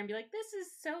stand up there and be like, this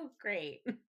is so great.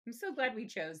 I'm so glad we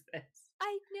chose this.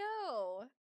 I know.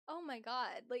 Oh my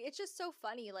God. Like, it's just so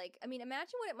funny. Like, I mean,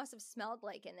 imagine what it must have smelled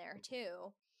like in there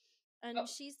too. And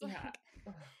she's like,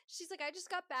 she's like, I just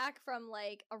got back from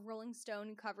like a Rolling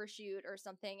Stone cover shoot or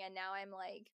something, and now I'm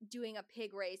like doing a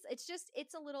pig race.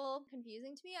 It's a little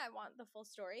confusing to me. I want the full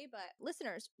story, but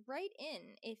listeners, write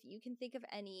in if you can think of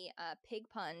any pig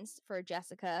puns for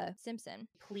Jessica Simpson.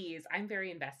 Please, I'm very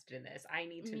invested in this. I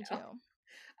need to know. Me too.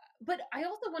 But I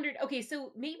also wondered, okay,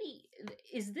 so maybe,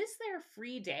 is this their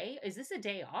free day? Is this a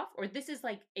day off? Or this is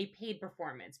like a paid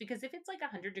performance? Because if it's like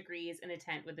 100 degrees in a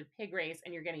tent with a pig race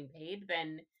and you're getting paid,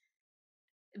 then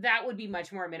that would be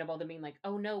much more amenable than being like,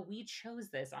 oh no, we chose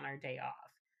this on our day off.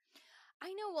 I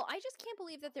know. Well, I just can't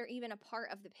believe that they're even a part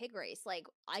of the pig race. Like,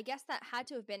 I guess that had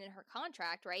to have been in her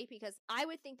contract, right? Because I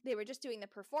would think they were just doing the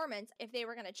performance. If they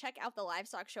were going to check out the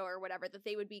livestock show or whatever, that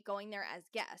they would be going there as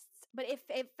guests. But if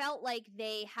it felt like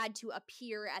they had to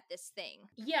appear at this thing.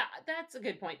 Yeah, that's a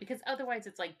good point. Because otherwise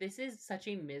it's like, this is such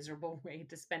a miserable way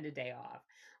to spend a day off.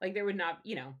 Like, there would not,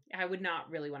 I would not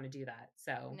really want to do that.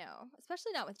 So no,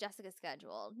 especially not with Jessica's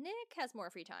schedule. Nick has more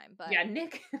free time, but yeah,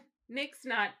 Nick's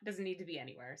doesn't need to be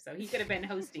anywhere. So he could have been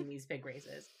hosting these pig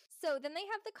races. So then they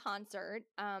have the concert.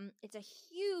 It's a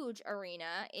huge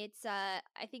arena. It's I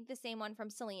think the same one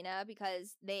from Selena,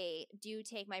 because they do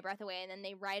Take My Breath Away and then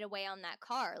they ride away on that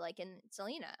car like in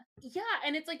Selena. Yeah,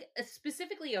 and it's like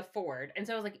specifically a Ford. And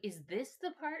so I was like, is this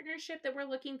the partnership that we're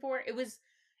looking for?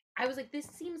 I was like, this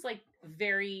seems like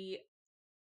very,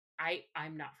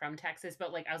 I'm not from Texas,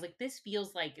 but like, I was like, this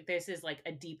feels like this is like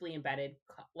a deeply embedded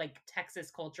like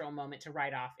Texas cultural moment to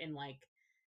write off in like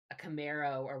a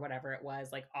Camaro or whatever it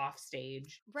was, like off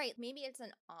stage. Right. Maybe it's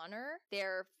an honor.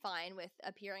 They're fine with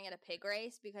appearing at a pig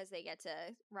race because they get to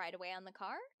ride away on the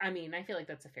car. I mean, I feel like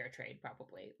that's a fair trade,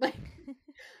 probably. Like,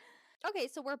 Okay,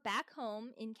 so we're back home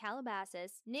in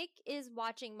Calabasas. Nick is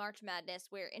watching March Madness.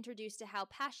 We're introduced to how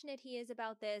passionate he is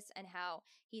about this and how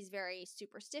he's very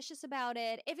superstitious about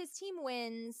it. If his team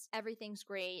wins, everything's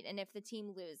great. And if the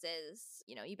team loses,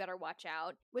 you better watch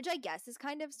out. Which I guess is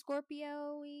kind of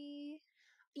Scorpio-y.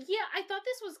 yeah, I thought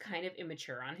this was kind of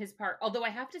immature on his part. Although I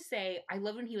have to say, I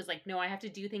love when he was like, no, I have to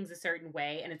do things a certain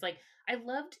way. And it's like, I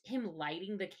loved him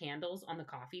lighting the candles on the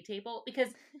coffee table because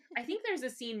I think there's a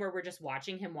scene where we're just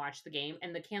watching him watch the game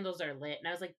and the candles are lit. And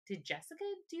I was like, did Jessica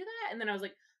do that? And then I was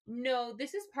like, no,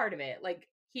 this is part of it. Like,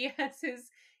 he has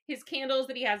his candles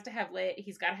that he has to have lit.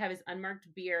 He's got to have his unmarked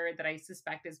beer that I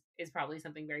suspect is probably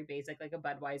something very basic, like a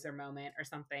Budweiser moment or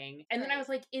something. And then I was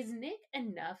like, is Nick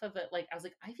enough of a, like, I was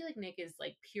like, I feel like Nick is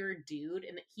like pure dude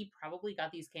and that he probably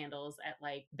got these candles at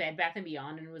like Bed Bath &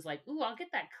 Beyond and was like, ooh, I'll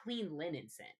get that clean linen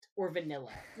scent or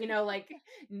vanilla, like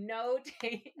no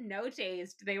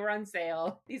taste. They were on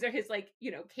sale. These are his like,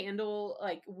 candle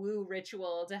like woo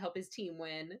ritual to help his team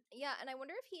win. Yeah, and I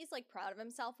wonder if he's like proud of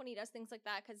himself when he does things like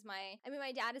that because my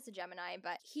dad is a Gemini,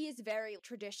 but he is very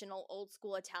traditional old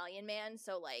school Italian man,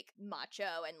 so like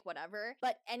macho and whatever.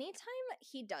 But anytime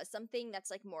he does something that's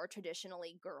like more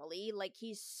traditionally girly, like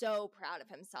he's so proud of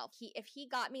himself. If he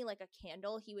got me like a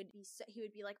candle, he would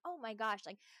be like, "Oh my gosh,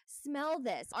 like smell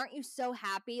this. Aren't you so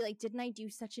happy? Like didn't I do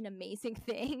such an amazing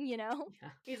thing, Yeah.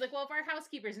 He's like, "Well, if our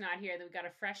housekeeper's not here, then we've got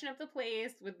to freshen up the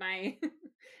place with my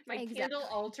candle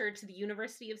altar to the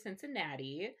University of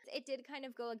Cincinnati." It did kind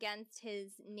of go against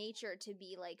his nature to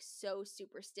be like so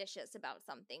superstitious about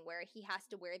something where he has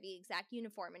to wear the exact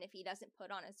uniform, and if he doesn't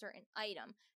put on a certain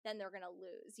item, then they're gonna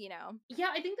lose, Yeah,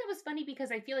 I think that was funny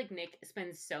because I feel like Nick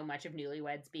spends so much of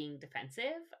Newlyweds being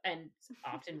defensive and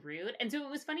often rude. And so it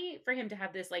was funny for him to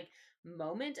have this like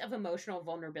moment of emotional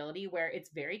vulnerability where it's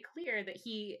very clear that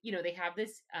he, they have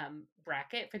this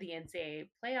bracket for the NCAA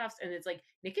playoffs and it's like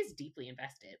Nick is deeply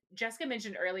invested. Jessica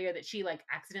mentioned earlier that she like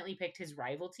accidentally picked his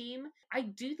rival team. I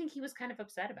do think he was kind of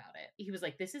upset about it. He was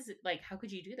like, this is like, how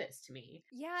could you do this to me?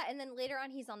 Yeah, and then later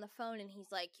on he's on the phone and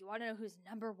he's like, you want to know who's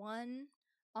number one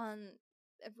on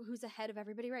who's ahead of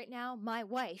everybody right now? My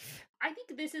wife. I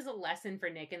think this is a lesson for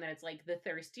Nick in that it's like the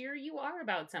thirstier you are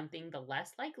about something, the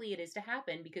less likely it is to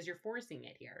happen because you're forcing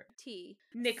it here. T.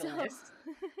 Nicholas.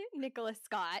 So, Nicholas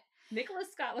Scott. Nicholas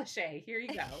Scott Lachey. Here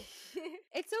you go.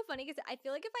 It's so funny because I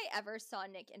feel like if I ever saw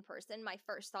Nick in person, my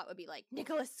first thought would be like,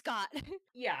 Nicholas Scott.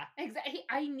 Yeah, exactly.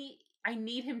 I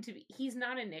need him to be. He's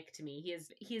not a Nick to me.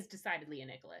 He is decidedly a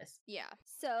Nicholas. Yeah.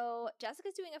 So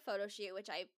Jessica's doing a photo shoot, which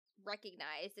I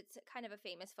recognize. It's kind of a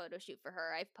famous photo shoot for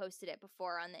her. I've posted it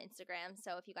before on the Instagram,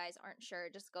 so if you guys aren't sure,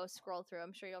 just go scroll through.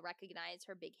 I'm sure you'll recognize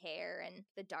her big hair and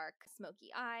the dark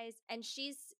smoky eyes. And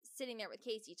she's sitting there with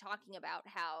CaCee talking about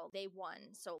how they won,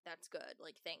 so that's good.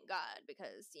 Like, thank God,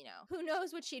 because, who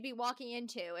knows what she'd be walking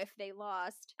into if they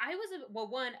lost. I was,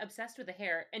 one, obsessed with the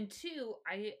hair, and two,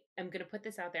 I am going to put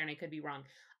this out there and I could be wrong.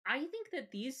 I think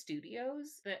that these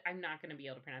studios, that I'm not going to be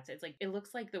able to pronounce it, it's like, it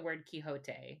looks like the word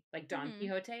Quixote, like Don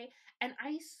Quixote. And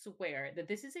I swear that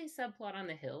this is a subplot on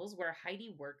the Hills where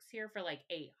Heidi works here for like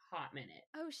a hot minute.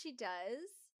 Oh, she does?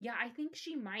 Yeah, I think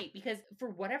she might, because for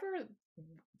whatever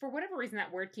reason,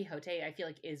 that word Quixote, I feel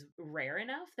like is rare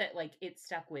enough that like it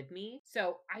stuck with me.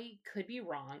 So I could be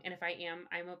wrong. And if I am,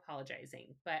 I'm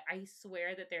apologizing. But I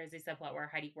swear that there is a subplot where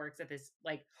Heidi works at this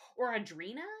like, or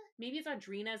Audrina? Maybe it's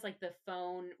Audrina's like the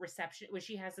phone reception where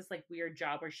she has this like weird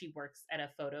job where she works at a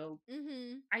photo.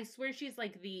 Mm-hmm. I swear she's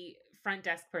like the front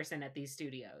desk person at these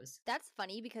studios. That's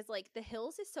funny because like The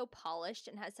Hills is so polished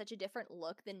and has such a different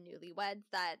look than Newlyweds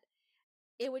that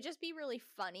it would just be really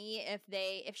funny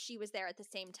if she was there at the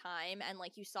same time and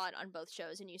like you saw it on both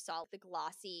shows and you saw the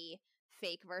glossy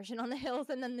fake version on The Hills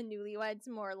and then the Newlyweds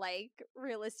more like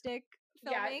realistic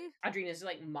filming. Yeah, Audrina's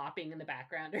like mopping in the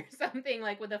background or something,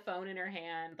 like with a phone in her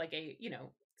hand, like a,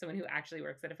 someone who actually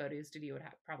works at a photo studio would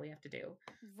probably have to do.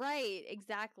 Right,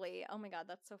 exactly. Oh my God,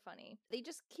 that's so funny. They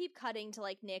just keep cutting to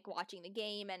like Nick watching the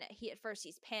game and at first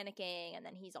he's panicking and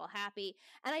then he's all happy.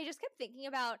 And I just kept thinking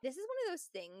about, this is one of those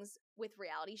things with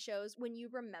reality shows when you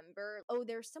remember, oh,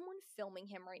 there's someone filming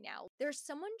him right now. There's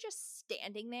someone just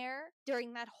standing there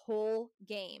during that whole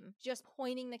game, just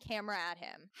pointing the camera at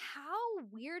him. How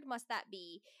weird must that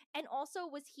be? And also,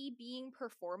 was he being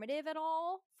performative at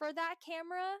all for that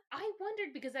camera? I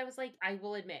wondered because because I was like, I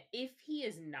will admit, if he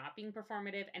is not being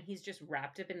performative and he's just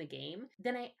wrapped up in the game,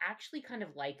 then I actually kind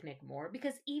of like Nick more,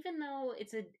 because even though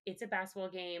it's a basketball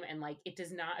game and like it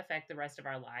does not affect the rest of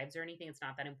our lives or anything, it's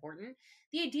not that important.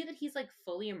 The idea that he's like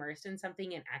fully immersed in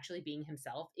something and actually being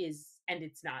himself and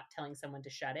it's not telling someone to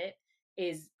shut it,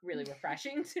 is really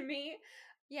refreshing to me.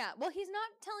 Yeah, well, he's not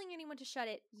telling anyone to shut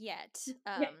it yet.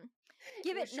 Yeah.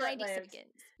 Give It it was 90 short-lived.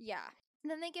 seconds. Yeah. And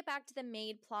then they get back to the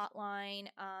maid plot line.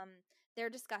 They're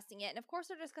discussing it. And of course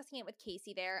they're discussing it with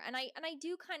CaCee there. And I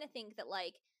do kind of think that,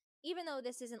 like, even though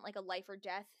this isn't like a life or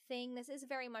death thing, this is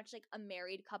very much like a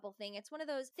married couple thing. It's one of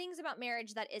those things about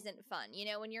marriage that isn't fun. You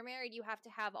know, when you're married, you have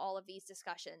to have all of these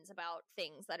discussions about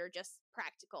things that are just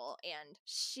practical. And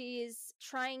she's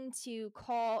trying to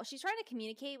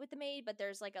communicate with the maid, but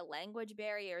there's like a language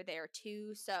barrier there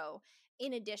too. So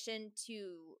in addition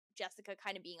to Jessica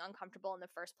kind of being uncomfortable in the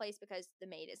first place because the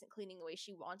maid isn't cleaning the way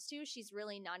she wants to, she's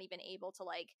really not even able to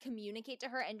like communicate to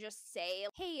her and just say,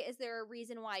 hey, is there a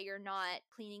reason why you're not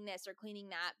cleaning this or cleaning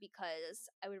that? Because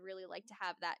I would really like to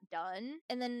have that done.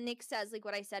 And then Nick says, like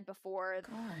what I said before.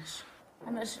 Gosh,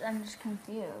 I'm just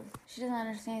confused. She doesn't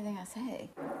understand anything I say.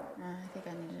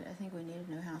 I think we need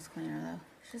a new house cleaner though.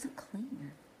 She doesn't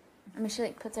clean. I mean, she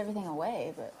like puts everything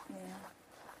away, but yeah.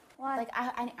 Well, like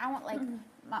I want like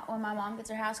when my mom gets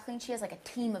her house cleaned, she has like a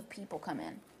team of people come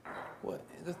in. What?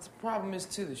 The problem is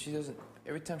too that she doesn't.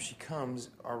 Every time she comes,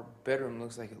 our bedroom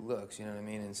looks like it looks. You know what I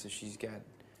mean? And so she's got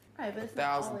Right, but a it's not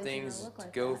thousand always things gonna look to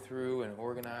like go that. through and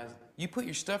organize. You put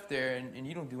your stuff there and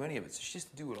you don't do any of it. So she has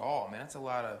to do it all, man. That's a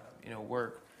lot of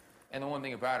work. And the one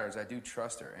thing about her is I do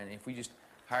trust her. And if we just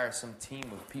hire some team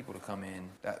of people to come in,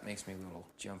 that makes me a little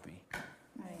jumpy.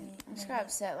 Right. I just got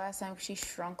upset last time because she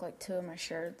shrunk like 2 of my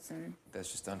shirts and.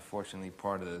 That's just unfortunately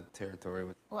part of the territory.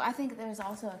 Well, I think there's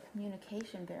also a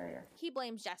communication barrier. He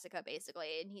blames Jessica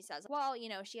basically, and he says, well, you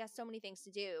know, she has so many things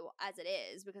to do as it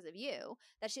is because of you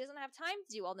that she doesn't have time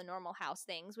to do all the normal house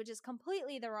things, which is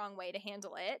completely the wrong way to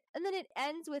handle it. And then it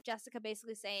ends with Jessica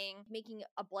basically making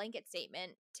a blanket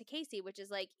statement to CaCee, which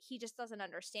is like, he just doesn't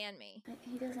understand me.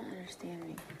 He doesn't understand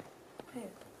me. Who?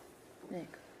 Nick.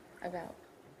 About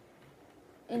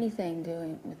anything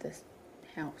doing with this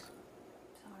house.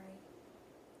 Sorry.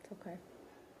 It's okay.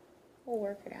 We'll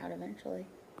work it out eventually.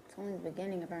 It's only the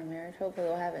beginning of our marriage. Hopefully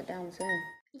we'll have it down soon.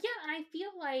 Yeah, and I feel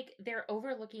like they're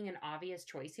overlooking an obvious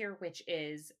choice here, which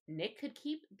is Nick could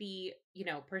keep the,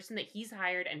 person that he's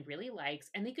hired and really likes,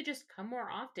 and they could just come more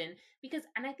often because,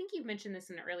 and I think you mentioned this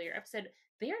in an earlier episode,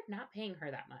 they're not paying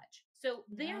her that much. So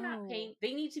they're not paying,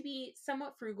 they need to be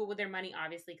somewhat frugal with their money,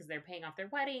 obviously, because they're paying off their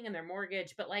wedding and their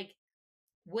mortgage, but like,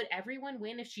 would everyone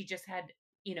win if she just had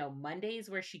Mondays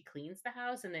where she cleans the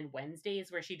house and then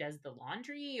Wednesdays where she does the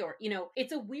laundry? Or,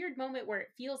 it's a weird moment where it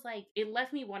feels like it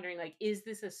left me wondering, like, is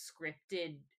this a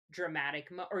scripted,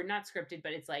 dramatic, or not scripted,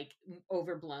 but it's like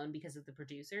overblown because of the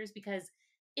producers? Because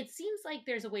it seems like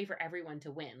there's a way for everyone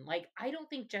to win. Like, I don't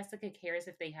think Jessica cares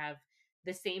if they have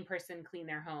the same person clean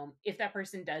their home if that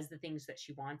person does the things that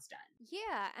she wants done.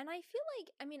 Yeah, and I feel like,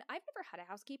 I've never had a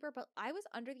housekeeper, but I was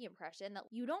under the impression that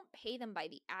you don't pay them by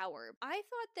the hour. I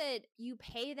thought that you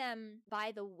pay them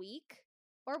by the week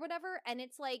or whatever, and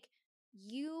it's like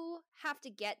you have to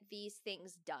get these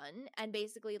things done, and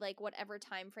basically like whatever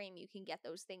time frame you can get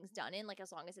those things done in, like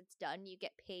as long as it's done, you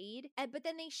get paid. But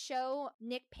then they show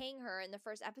Nick paying her in the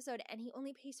first episode, and he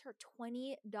only pays her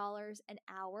 $20 an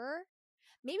hour.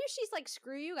 Maybe she's like,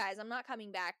 screw you guys, I'm not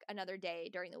coming back another day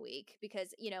during the week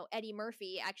because, Eddie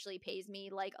Murphy actually pays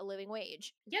me like a living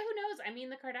wage. Yeah, who knows? I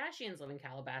mean, the Kardashians live in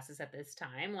Calabasas at this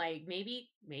time. Like, maybe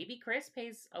Chris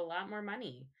pays a lot more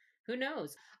money. Who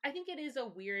knows? I think it is a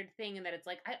weird thing in that it's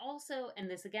like, I also, and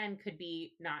this again could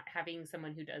be not having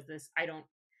someone who does this. I don't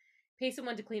pay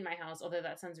someone to clean my house, although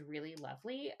that sounds really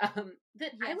lovely.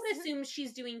 That I would assume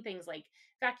she's doing things like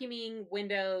vacuuming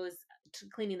windows,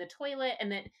 cleaning the toilet,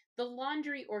 and that the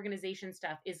laundry organization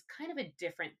stuff is kind of a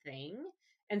different thing.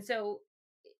 And so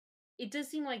it does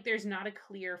seem like there's not a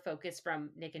clear focus from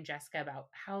Nick and Jessica about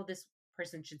how this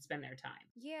person should spend their time.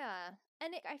 Yeah.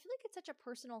 And I feel like it's such a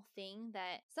personal thing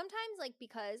that sometimes, like,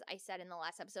 because I said in the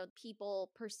last episode,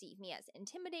 people perceive me as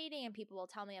intimidating and people will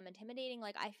tell me I'm intimidating.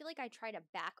 Like, I feel like I try to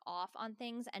back off on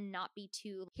things and not be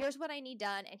too, here's what I need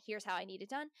done and here's how I need it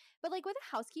done. But like with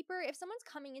a housekeeper, if someone's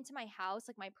coming into my house,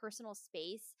 like my personal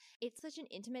space, it's such an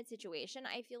intimate situation.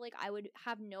 I feel like I would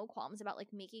have no qualms about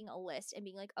like making a list and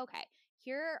being like, okay,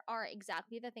 here are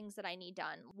exactly the things that I need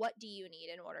done. What do you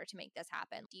need in order to make this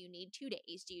happen? Do you need 2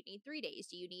 days? Do you need 3 days?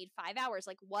 Do you need 5 hours?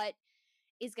 Like, what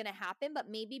is going to happen?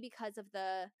 But maybe because of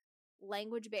the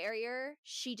language barrier,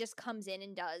 she just comes in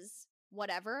and does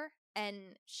whatever.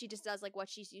 and she just does like what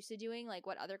she's used to doing, like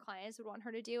what other clients would want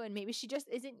her to do, and maybe she just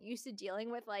isn't used to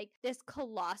dealing with like this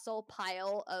colossal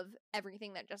pile of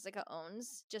everything that Jessica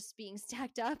owns just being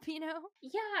stacked up, you know?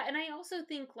 Yeah, and I also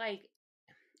think like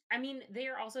I mean, they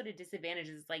are also to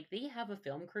disadvantages. Like they have a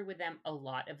film crew with them a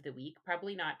lot of the week,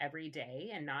 probably not every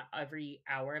day and not every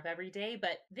hour of every day,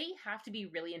 but they have to be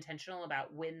really intentional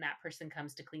about when that person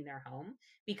comes to clean their home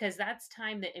because that's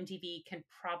time that MTV can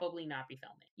probably not be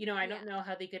filming. You know, I don't know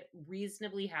how they could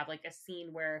reasonably have like a scene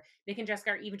where Nick and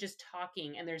Jessica are even just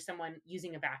talking and there's someone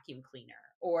using a vacuum cleaner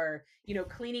or, you know,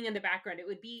 cleaning in the background.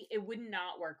 It would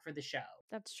not work for the show.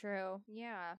 That's true.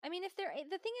 Yeah. I mean, the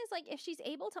thing is, like, if she's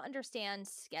able to understand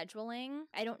scheduling,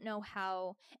 I don't know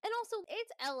how. And also,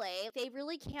 it's LA. They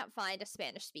really can't find a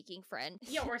Spanish speaking friend.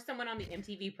 Yeah, or someone on the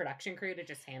MTV production crew to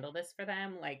just handle this for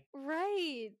them. Like,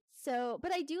 right. So,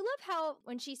 but I do love how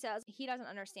when she says he doesn't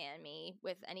understand me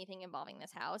with anything involving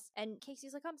this house, and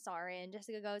CaCee's like, I'm sorry. And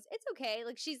Jessica goes, it's okay.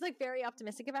 Like, she's like very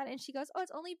optimistic about it. And she goes, oh,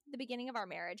 it's only the beginning of our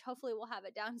marriage. Hopefully, we'll have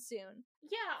it down soon.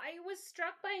 Yeah, I was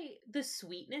struck by the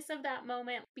sweetness of that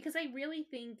moment because I really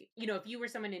think, you know, if you were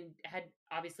someone and had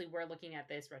obviously we're looking at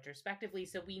this retrospectively,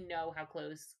 so we know how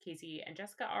close CaCee and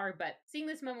Jessica are, but seeing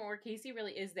this moment where CaCee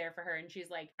really is there for her and she's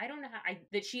like, I don't know how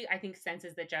I think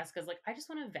senses that Jessica's like, I just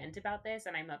want to vent about this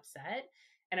and I'm upset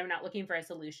and I'm not looking for a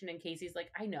solution. And CaCee's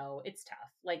like, I know it's tough.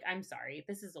 Like, I'm sorry,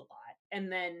 this is a lot. And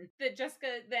then that Jessica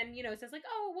then, you know, says like,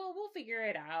 oh, well, we'll figure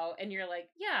it out. And you're like,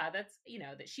 yeah, that's, you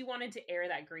know, that she wanted to air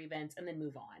that grievance and then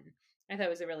move on. I thought it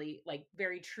was a really like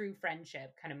very true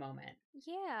friendship kind of moment.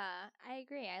 Yeah, I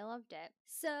agree. I loved it.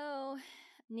 So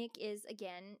Nick is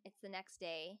again, it's the next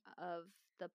day of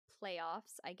the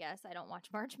playoffs, I guess. I don't watch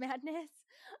March Madness.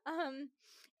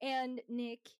 And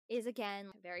Nick is again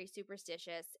very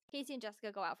superstitious. CaCee and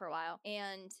Jessica go out for a while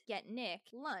and get Nick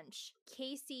lunch.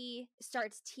 CaCee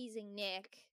starts teasing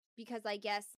Nick because I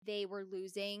guess they were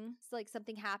losing. So like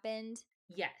something happened.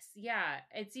 Yes, yeah.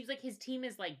 It seems like his team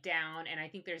is like down and I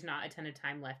think there's not a ton of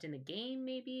time left in the game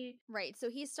maybe. Right.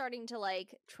 So he's starting to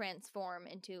like transform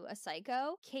into a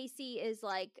psycho. CaCee is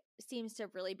like seems to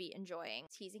really be enjoying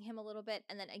teasing him a little bit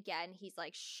and then again he's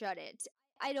like shut it.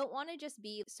 I don't want to just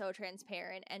be so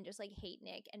transparent and just like hate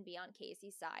Nick and be on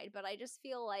CaCee's side, but I just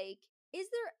feel like is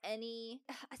there any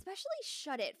especially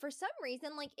shut it for some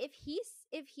reason like if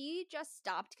he just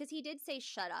stopped because he did say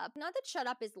shut up, not that shut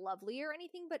up is lovely or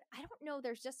anything, but I don't know,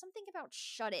 there's just something about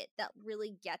shut it that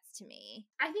really gets to me.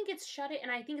 I think it's shut it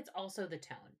and I think it's also the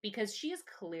tone because she is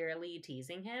clearly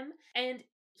teasing him and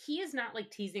he is not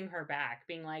like teasing her back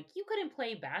being like you couldn't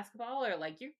play basketball or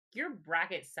like your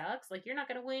bracket sucks, like you're not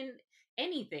going to win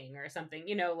anything or something,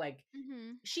 you know, like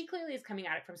she clearly is coming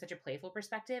at it from such a playful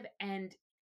perspective and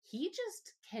he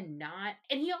just cannot.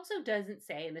 And he also doesn't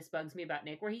say, and this bugs me about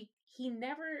Nick, where he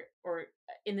never, or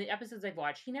in the episodes I've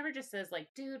watched, he never just says like,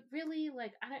 dude, really?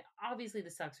 Like, obviously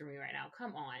this sucks for me right now.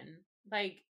 Come on.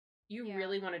 Like, you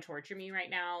really want to torture me right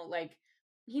now? Like,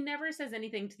 he never says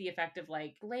anything to the effect of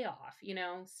like, lay off, you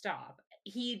know, stop.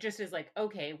 He just is like,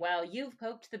 okay, well, you've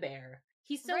poked the bear.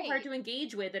 He's so hard to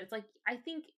engage with that it's like, I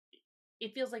think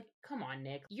it feels like, come on,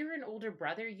 Nick, you're an older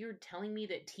brother. You're telling me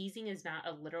that teasing is not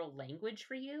a literal language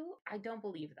for you? I don't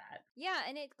believe that. Yeah,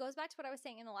 and it goes back to what I was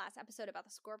saying in the last episode about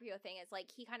the Scorpio thing. It's like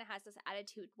he kind of has this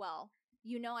attitude, well,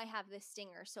 you know I have this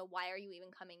stinger, so why are you even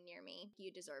coming near me?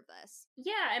 You deserve this.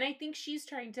 Yeah, and I think she's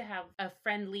trying to have a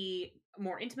friendly,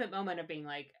 more intimate moment of being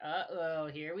like,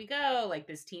 uh-oh, here we go. Like,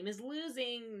 this team is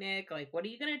losing, Nick. Like, what are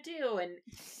you going to do? And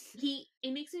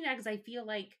it makes me mad because I feel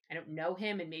like I don't know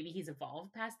him and maybe he's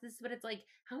evolved past this, but it's like,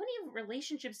 how many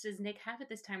relationships does Nick have at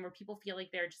this time where people feel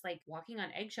like they're just like walking on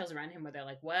eggshells around him where they're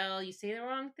like, well, you say the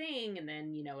wrong thing and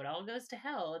then, you know, it all goes to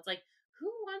hell. It's like,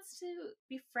 who wants to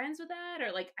be friends with that?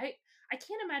 Or like, I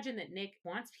can't imagine that Nick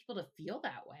wants people to feel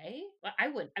that way. Well, I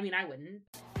wouldn't.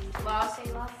 Lost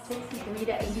 63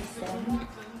 to 87.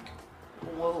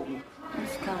 Whoa,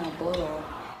 that's kind of brutal.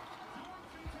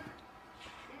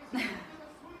 You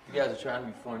guys are trying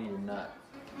to be funny or not,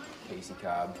 CaCee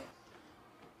Cobb.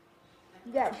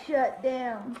 You got shut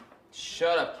down.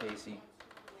 Shut up, CaCee.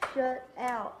 Shut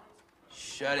out.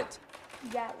 Shut it.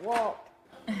 You got walked.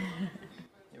 You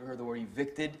ever heard the word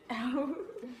evicted?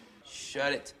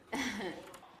 Shut it.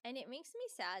 And it makes me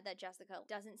sad that Jessica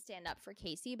doesn't stand up for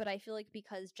CaCee, but I feel like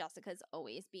because Jessica's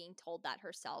always being told that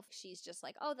herself, she's just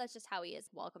like, oh, that's just how he is.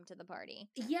 Welcome to the party.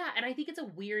 Yeah, and I think it's a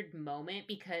weird moment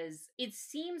because it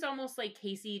seems almost like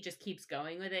CaCee just keeps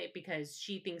going with it because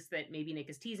she thinks that maybe Nick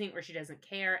is teasing or she doesn't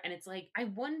care. And it's like, I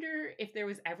wonder if there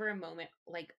was ever a moment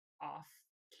like off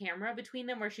camera between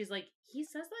them where she's like, he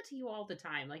says that to you all the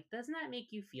time. Like, doesn't that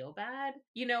make you feel bad?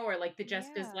 You know, or like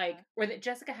Jessica's like, or that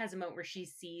Jessica has a moment where she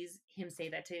sees him say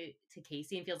that to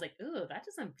CaCee and feels like, oh, that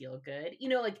doesn't feel good. You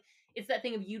know, like it's that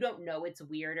thing of you don't know it's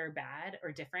weird or bad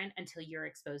or different until you're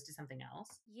exposed to something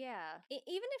else. Yeah.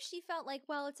 Even if she felt like,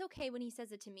 well, it's okay when he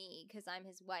says it to me because I'm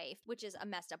his wife, which is a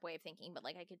messed up way of thinking, but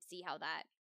like I could see how that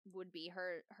would be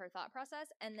her thought process.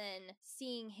 And then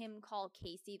seeing him call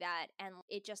CaCee that and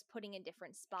it just putting a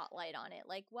different spotlight on it.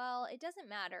 Like, well, it doesn't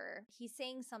matter. He's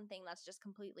saying something that's just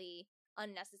completely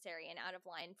unnecessary and out of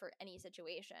line for any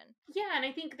situation. Yeah, and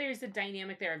I think there's a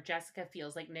dynamic there of Jessica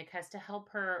feels like Nick has to help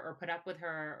her or put up with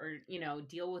her or, you know,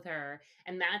 deal with her.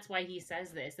 And that's why he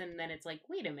says this. And then it's like,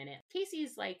 wait a minute.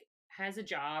 CaCee's like has a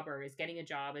job or is getting a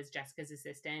job as Jessica's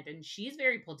assistant and she's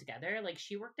very pulled together. Like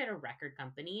she worked at a record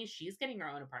company. She's getting her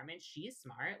own apartment. She's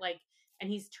smart. Like,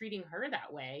 and he's treating her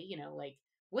that way, you know, like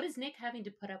what is Nick having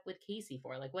to put up with CaCee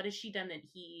for? Like, what has she done that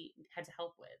he had to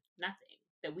help with? Nothing.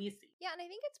 That we see. Yeah, and I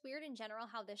think it's weird in general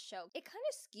how this show, it kind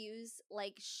of skews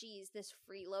like she's this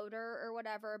freeloader or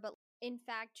whatever, but in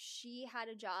fact, she had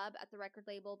a job at the record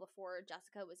label before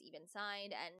Jessica was even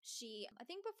signed, and she, I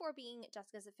think before being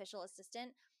Jessica's official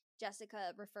assistant,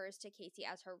 Jessica refers to CaCee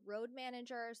as her road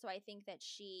manager, so I think that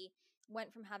she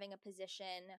went from having a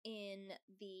position in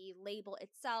the label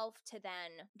itself to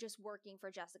then just working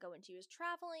for Jessica when she was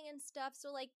traveling and stuff.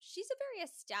 So like she's a very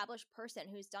established person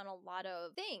who's done a lot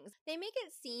of things. They make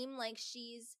it seem like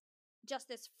she's just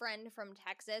this friend from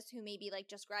Texas who maybe like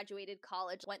just graduated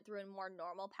college, went through a more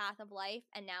normal path of life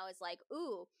and now is like,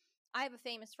 ooh, I have a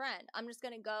famous friend. I'm just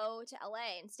going to go to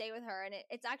LA and stay with her. And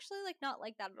it's actually like not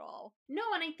like that at all. No,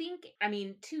 and I think, I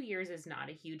mean, 2 years is not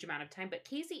a huge amount of time, but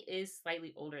CaCee is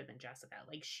slightly older than Jessica.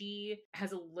 Like she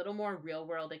has a little more real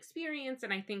world experience.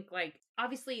 And I think like,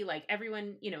 obviously like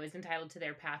everyone, you know, is entitled to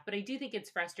their path, but I do think it's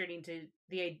frustrating to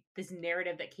this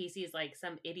narrative that CaCee is like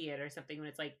some idiot or something when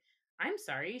it's like, I'm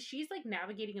sorry, she's like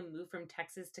navigating a move from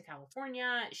Texas to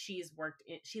California. She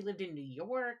lived in New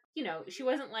York. You know, she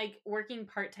wasn't like working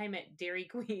part-time at Dairy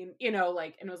Queen, you know,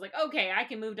 like, and was like, okay, I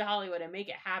can move to Hollywood and make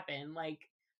it happen. Like,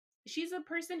 she's a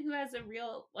person who has a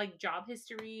real like job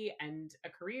history and a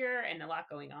career and a lot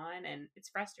going on. And it's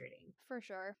frustrating. For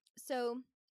sure. So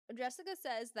Jessica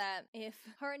says that if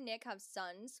her and Nick have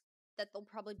sons, that they'll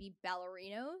probably be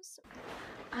ballerinos.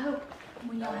 I hope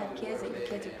when y'all have kids that your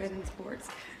kids are good in sports.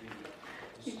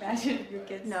 Can you imagine if your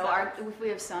kids If we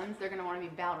have sons, they're gonna want to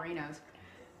be ballerinos.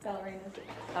 ballerinas?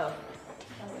 Oh.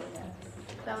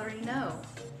 Ballerino.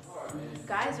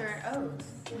 Guys are O's.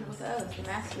 With O's, the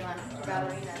masculine.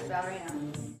 Ballerina.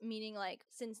 Meaning like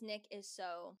since Nick is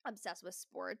so obsessed with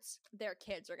sports, their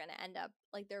kids are going to end up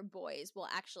like their boys will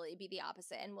actually be the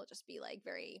opposite and will just be like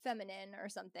very feminine or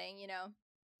something, you know?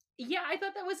 Yeah, I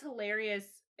thought that was hilarious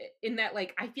in that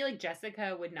like I feel like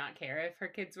Jessica would not care if her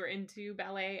kids were into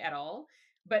ballet at all,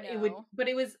 but it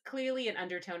was clearly an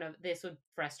undertone of this would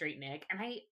frustrate Nick, and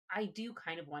I do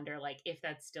kind of wonder like if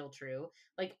that's still true.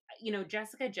 Like, you know,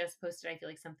 Jessica just posted I feel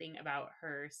like something about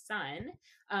her son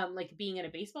like being in a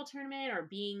baseball tournament or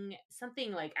being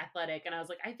something like athletic, and I was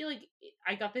like I feel like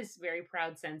I got this very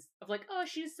proud sense of like, oh,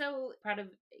 she's so proud of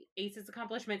Ace's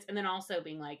accomplishments, and then also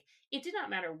being like it did not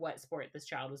matter what sport this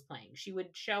child was playing. She would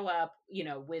show up, you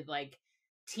know, with like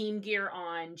team gear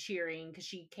on cheering because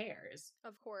she cares.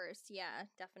 Of course. Yeah,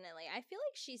 definitely. I feel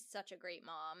like she's such a great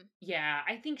mom. Yeah,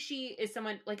 I think she is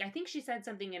someone like I think she said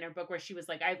something in her book where she was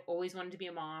like I've always wanted to be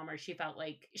a mom, or she felt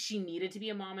like she needed to be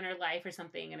a mom in her life or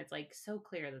something, and it's like so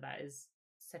clear that that is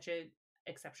such a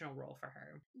exceptional role for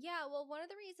her. Yeah, well, one of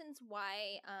the reasons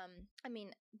why, I mean,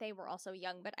 they were also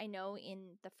young, but I know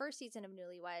in the first season of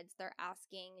Newlyweds, they're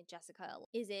asking Jessica,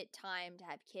 is it time to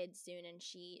have kids soon? And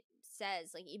she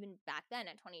says, like, even back then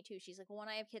at 22, she's like, well, when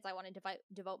I have kids, I want to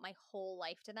devote my whole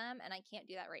life to them, and I can't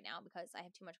do that right now because I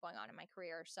have too much going on in my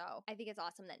career. So I think it's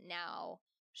awesome that now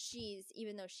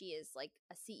even though she is like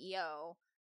a CEO,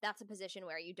 that's a position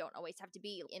where you don't always have to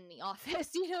be in the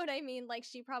office. You know what I mean? Like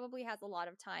she probably has a lot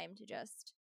of time to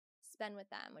just spend with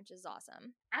them, which is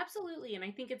awesome. Absolutely. And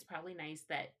I think it's probably nice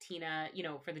that Tina, you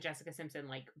know, for the Jessica Simpson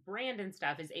like brand and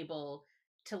stuff is able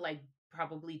to like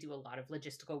probably do a lot of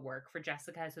logistical work for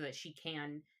Jessica so that she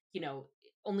can, you know,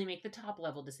 only make the top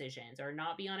level decisions or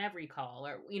not be on every call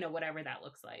or, you know, whatever that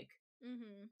looks like.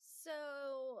 Mm-hmm.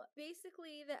 So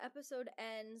basically the episode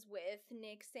ends with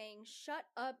Nick saying, shut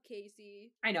up,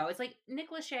 CaCee. I know. It's like, Nick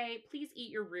Lachey, please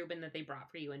eat your Reuben that they brought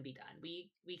for you and be done.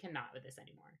 We cannot with this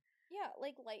anymore. Yeah,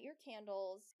 like light your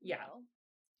candles. Yeah. You know.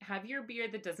 have your beer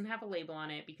that doesn't have a label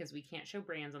on it because we can't show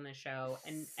brands on this show,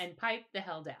 and pipe the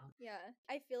hell down. Yeah.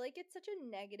 I feel like it's such a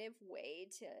negative way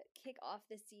to kick off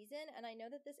the season. And I know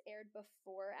that this aired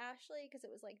before Ashley because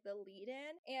it was like the lead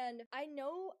in. And I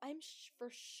know for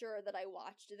sure that I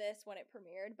watched this when it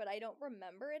premiered, but I don't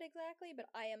remember it exactly. But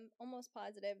I am almost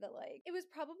positive that like it was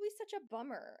probably such a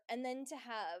bummer. And then to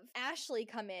have Ashley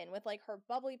come in with like her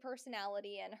bubbly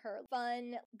personality and her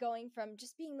fun, going from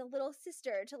just being the little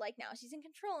sister to like now she's in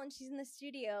control and she's in the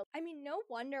studio. I mean, no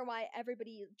wonder why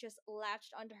everybody just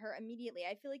latched onto her immediately.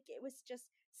 I feel like it was just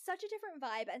such a different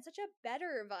vibe and such a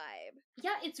better vibe.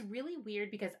 Yeah, it's really weird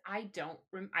because I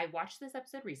watched this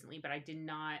episode recently, but I did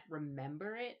not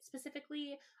remember it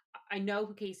specifically. I know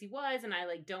who CaCee was, and I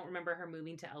like don't remember her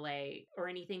moving to LA or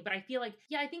anything, but I feel like,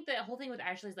 yeah, I think the whole thing with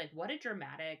Ashley is like, what a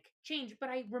dramatic change. But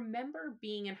I remember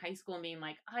being in high school and being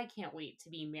like, I can't wait to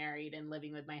be married and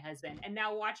living with my husband. And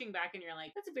now watching back and you're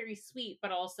like, that's very sweet,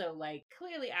 but also like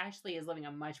clearly Ashley is living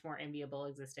a much more enviable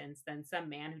existence than some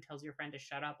man who tells your friend to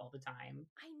shut up all the time.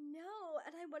 I know,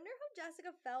 and I wonder how Jessica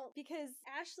felt because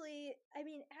Ashley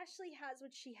has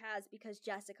what she has because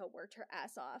Jessica worked her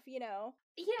ass off, you know?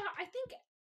 Yeah,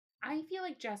 I feel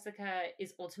like Jessica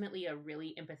is ultimately a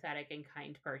really empathetic and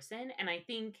kind person. And I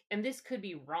think, and this could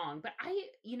be wrong, but I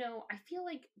feel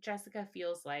like Jessica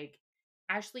feels like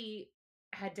Ashley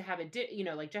had to have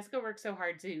like Jessica worked so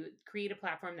hard to create a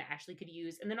platform that Ashley could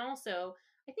use. And then also,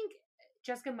 I think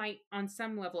Jessica might on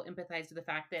some level empathize with the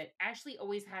fact that Ashley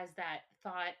always has that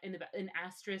thought an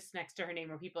asterisk next to her name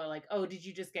where people are like, oh, did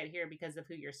you just get here because of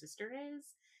who your sister is?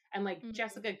 And like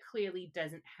Jessica clearly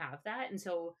doesn't have that. And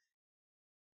so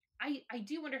I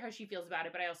do wonder how she feels about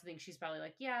it, but I also think she's probably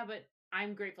like, yeah, but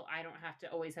I'm grateful I don't have to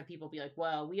always have people be like,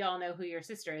 well, we all know who your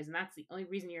sister is, and that's the only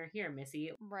reason you're here,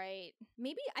 Missy. Right.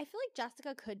 Maybe I feel like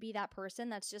Jessica could be that person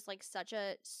that's just like such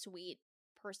a sweet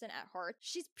person at heart.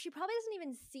 She probably doesn't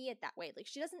even see it that way. Like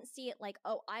she doesn't see it like,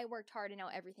 oh, I worked hard and now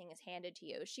everything is handed to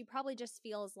you. She probably just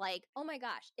feels like, oh my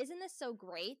gosh, isn't this so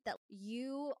great that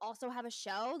you also have a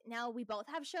show? Now we both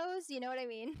have shows. You know what I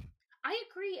mean? I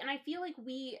agree. And I feel like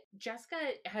Jessica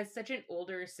has such an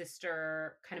older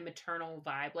sister kind of maternal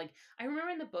vibe. Like I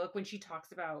remember in the book when she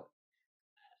talks about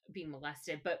being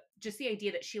molested, but just the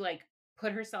idea that she like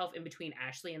put herself in between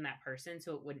Ashley and that person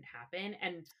so it wouldn't happen.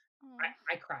 And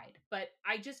I cried, but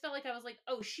I just felt like I was like,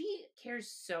 oh, she cares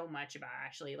so much about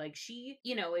Ashley. Like she,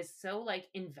 is so like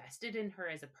invested in her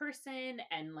as a person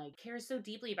and like cares so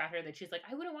deeply about her that she's like,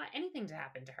 I wouldn't want anything to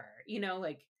happen to her,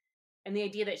 like. And the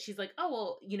idea that she's like, oh,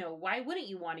 well, why wouldn't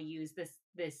you want to use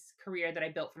this career that I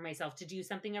built for myself to do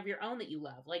something of your own that you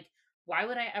love? Like, why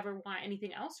would I ever want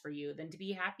anything else for you than to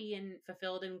be happy and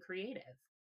fulfilled and creative?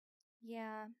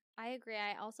 Yeah, I agree.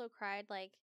 I also cried.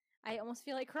 Like, I almost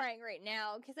feel like crying right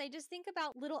now because I just think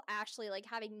about little Ashley, like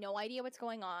having no idea what's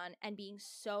going on and being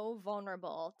so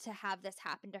vulnerable to have this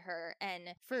happen to her.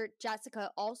 And for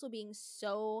Jessica also being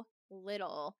so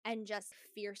little and just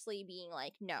fiercely being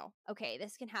like, no, okay,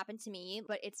 this can happen to me,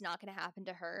 but it's not going to happen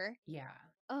to her. Yeah.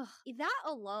 Ugh, that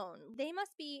alone, they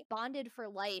must be bonded for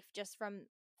life just from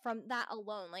that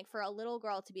alone, like for a little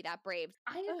girl to be that brave.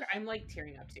 I'm like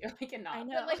tearing up too. I cannot. I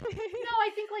know. But like, I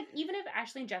think like even if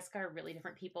Ashley and Jessica are really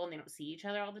different people and they don't see each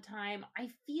other all the time, I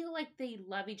feel like they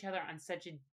love each other on such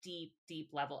a deep,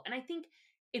 deep level. And I think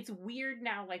it's weird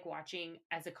now, like watching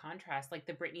as a contrast, like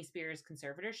the Britney Spears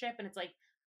conservatorship. And it's like,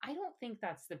 I don't think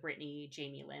that's the Britney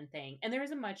Jamie Lynn thing. And there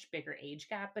is a much bigger age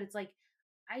gap, but it's like,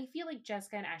 I feel like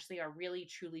Jessica and Ashley are really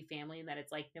truly family and that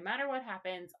it's like, no matter what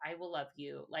happens, I will love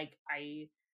you. Like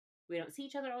we don't see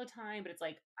each other all the time, but it's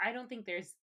like, I don't think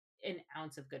there's an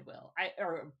ounce of goodwill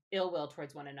or ill will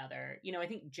towards one another. I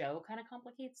think Joe kind of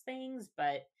complicates things,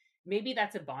 but maybe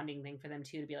that's a bonding thing for them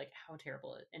too, to be like, how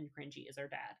terrible and cringy is our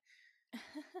dad.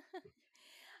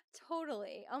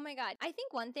 Totally. Oh my God. I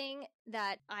think one thing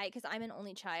that because I'm an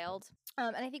only child,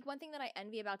 and I think one thing that I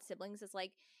envy about siblings is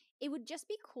like, it would just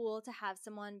be cool to have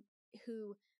someone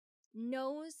who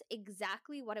knows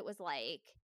exactly what it was like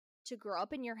to grow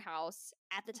up in your house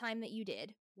at the time that you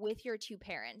did with your two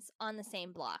parents on the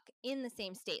same block, in the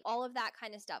same state, all of that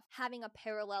kind of stuff, having a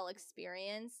parallel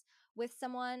experience with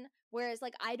someone. Whereas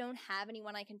like, I don't have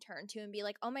anyone I can turn to and be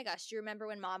like, oh my gosh, do you remember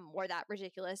when mom wore that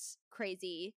ridiculous,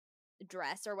 crazy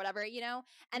dress or whatever,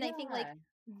 And I think like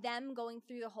them going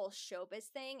through the whole showbiz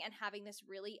thing and having this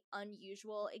really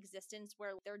unusual existence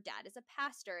where their dad is a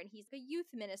pastor and he's a youth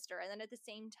minister, and then at the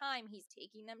same time he's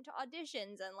taking them to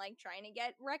auditions and like trying to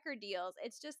get record deals.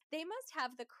 It's just, they must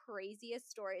have the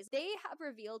craziest stories. They have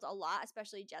revealed a lot,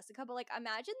 especially Jessica, but like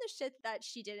imagine the shit that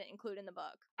she didn't include in the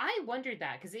book. I wondered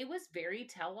that because it was very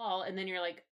tell-all, and then you're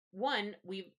like, one,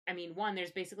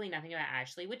 there's basically nothing about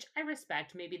Ashley, which I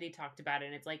respect. Maybe they talked about it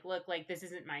and it's like, look, like, this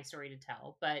isn't my story to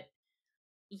tell. But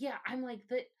yeah, I'm like,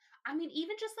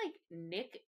 even just like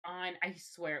Nick on, I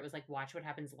swear it was like Watch What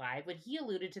Happens Live, when he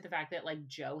alluded to the fact that like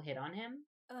Joe hit on him.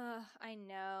 I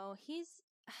know.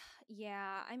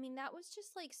 Yeah, I mean, that was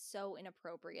just like so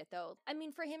inappropriate though. I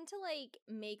mean, for him to like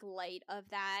make light of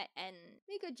that and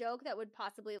make a joke that would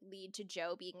possibly lead to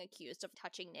Joe being accused of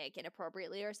touching Nick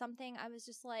inappropriately or something, I was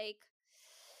just like,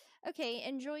 okay,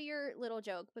 enjoy your little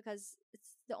joke because it's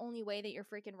the only way that you're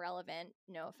freaking relevant.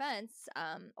 No offense,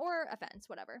 or offense,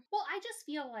 whatever. Well, I just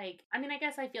feel like, I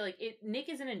guess I feel like Nick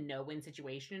is in a no-win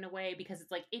situation in a way, because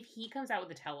it's like, if he comes out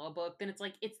with a tell-all book, then it's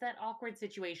like, it's that awkward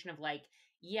situation of like,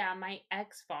 yeah, my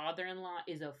ex-father-in-law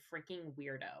is a freaking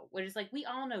weirdo. Which is like, we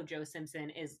all know Joe Simpson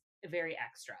is very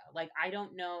extra. Like, I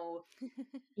don't know,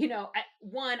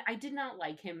 I did not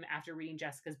like him after reading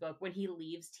Jessica's book when he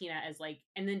leaves Tina as like,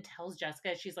 and then tells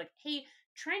Jessica, she's like, hey,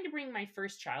 trying to bring my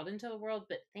first child into the world,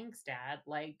 but thanks, Dad.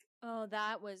 Like, oh,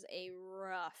 that was a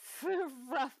rough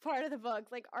part of the book.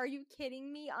 Like, are you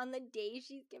kidding me? On the day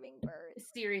she's giving birth.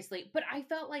 Seriously. But I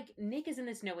felt like Nick is in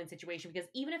this no-win situation, because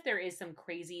even if there is some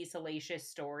crazy, salacious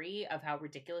story of how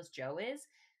ridiculous Joe is,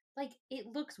 like, it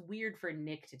looks weird for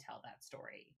Nick to tell that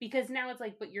story. Because now it's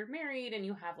like, but you're married and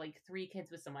you have like 3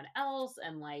 kids with someone else,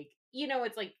 and like,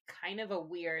 it's like kind of a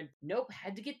weird, nope,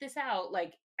 had to get this out.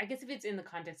 Like, I guess if it's in the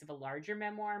context of a larger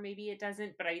memoir, maybe it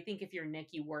doesn't. But I think if you're Nick,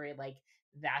 you worry like,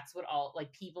 that's what all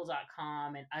like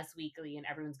people.com and Us Weekly and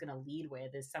everyone's going to lead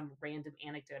with, is some random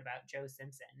anecdote about Joe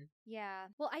Simpson. Yeah.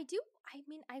 Well, I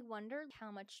wonder how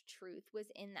much truth was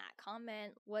in that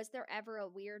comment. Was there ever a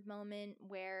weird moment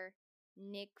where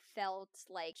Nick felt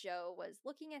like Joe was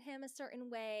looking at him a certain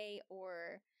way,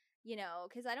 or,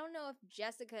 because I don't know if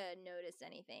Jessica noticed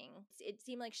anything. It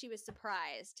seemed like she was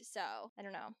surprised. So I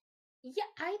don't know. Yeah,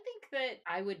 I think that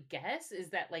I would guess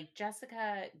is that like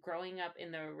Jessica growing up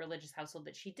in the religious household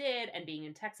that she did and being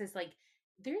in Texas, like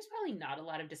there's probably not a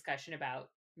lot of discussion about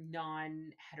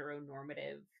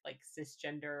non-heteronormative like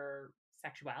cisgender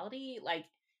sexuality. Like,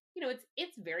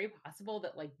 it's very possible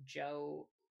that like Joe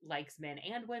likes men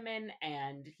and women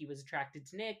and he was attracted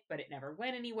to Nick, but it never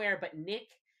went anywhere. But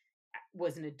Nick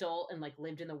was an adult and like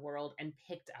lived in the world and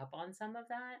picked up on some of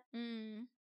that.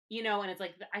 And it's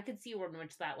like, I could see in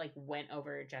which that like went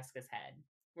over Jessica's head,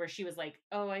 where she was like,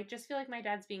 oh, I just feel like my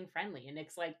dad's being friendly. And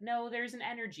Nick's like, no, there's an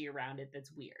energy around it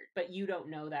that's weird. But you don't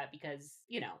know that because,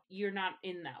 you're not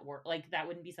in that world. Like, that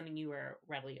wouldn't be something you were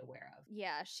readily aware of.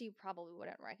 Yeah, she probably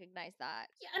wouldn't recognize that.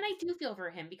 Yeah, and I do feel for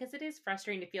him, because it is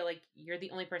frustrating to feel like you're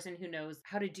the only person who knows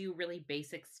how to do really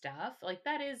basic stuff. Like,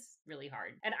 that is really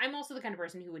hard. And I'm also the kind of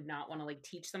person who would not want to like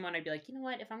teach someone. I'd be like, you know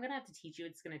what? If I'm going to have to teach you,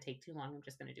 it's going to take too long. I'm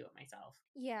just going to do it myself.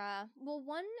 Yeah. Well,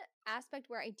 one aspect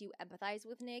where I do empathize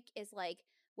with Nick is like,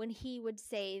 when he would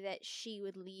say that she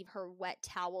would leave her wet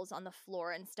towels on the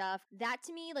floor and stuff. That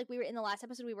to me, like, we were in the last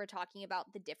episode, we were talking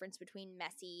about the difference between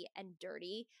messy and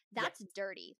dirty. That's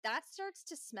dirty. That starts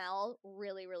to smell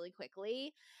really, really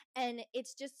quickly. And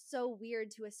it's just so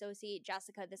weird to associate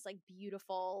Jessica, this like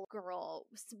beautiful girl,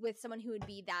 with someone who would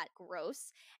be that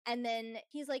gross. And then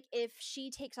he's like, if she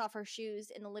takes off her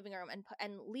shoes in the living room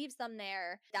and leaves them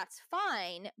there, that's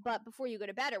fine. But before you go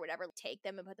to bed or whatever, take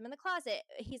them and put them in the closet.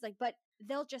 He's like, but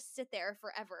they'll just sit there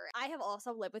forever. I have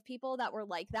also lived with people that were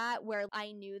like that, where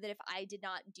I knew that if I did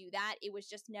not do that, it was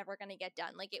just never going to get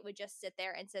done. Like, it would just sit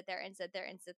there and sit there and sit there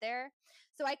and sit there.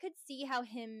 So I could see how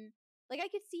him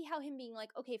being like,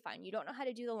 okay, fine, you don't know how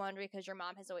to do the laundry because your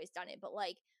mom has always done it, but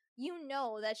like,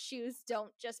 that shoes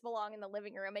don't just belong in the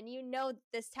living room, and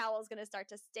this towel is going to start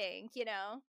to stink,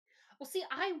 Well, see,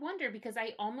 I wonder, because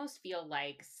I almost feel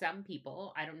like some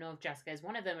people, I don't know if Jessica is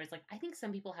one of them, it's like, I think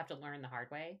some people have to learn the hard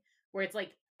way, where it's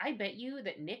like, I bet you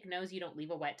that Nick knows you don't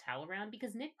leave a wet towel around,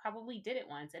 because Nick probably did it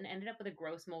once and ended up with a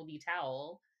gross moldy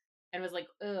towel and was like,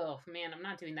 oh man, I'm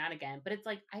not doing that again. But it's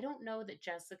like, I don't know that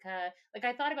Jessica, like,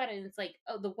 I thought about it and it's like,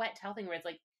 oh, the wet towel thing, where it's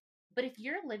like, but if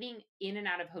you're living in and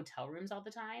out of hotel rooms all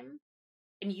the time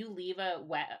and you leave a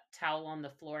wet towel on the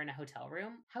floor in a hotel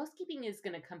room, housekeeping is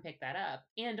going to come pick that up,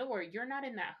 or you're not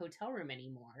in that hotel room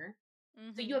anymore.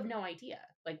 So you have no idea,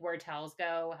 like, where towels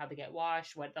go, how they get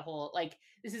washed, what the whole, like,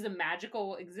 this is a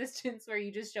magical existence where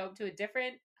you just show up to a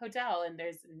different hotel and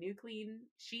there's new clean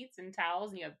sheets and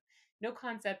towels and you have no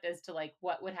concept as to, like,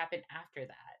 what would happen after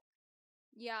that.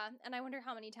 Yeah, and I wonder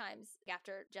how many times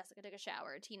after Jessica took a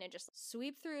shower, Tina just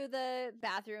swept through the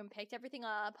bathroom, picked everything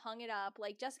up, hung it up.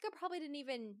 Like, Jessica probably didn't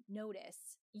even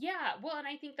notice. Yeah, well, and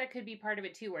I think that could be part of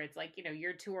it too, where it's like,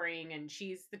 you're touring and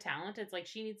she's the talent. It's like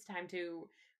she needs time to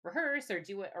rehearse or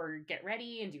do it or get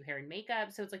ready and do hair and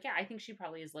makeup. So it's like, yeah, I think she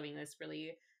probably is living this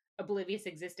really oblivious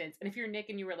existence. And if you're Nick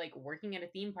and you were like working at a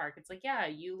theme park, it's like, yeah,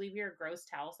 you leave your gross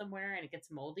towel somewhere and it gets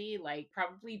moldy, like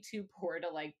probably too poor to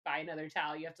like buy another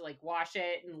towel. You have to like wash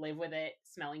it and live with it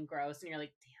smelling gross. And you're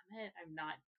like, damn it, I'm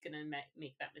not gonna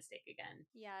make that mistake again.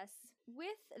 Yes.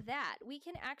 With that, we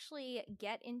can actually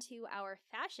get into our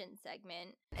fashion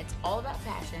segment. It's all about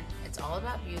fashion. It's all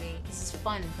about beauty. This is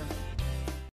fun for me.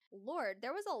 Lord,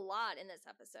 there was a lot in this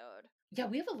episode. Yeah,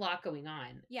 we have a lot going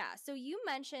on. Yeah, so you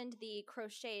mentioned the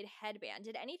crocheted headband.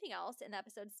 Did anything else in the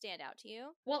episode stand out to you?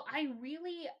 Well, I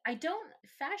don't,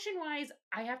 fashion-wise,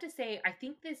 I have to say,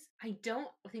 I don't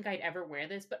think I'd ever wear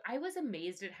this, but I was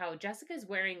amazed at how Jessica's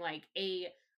wearing like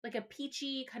a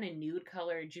peachy kind of nude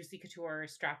color Juicy Couture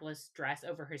strapless dress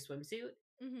over her swimsuit.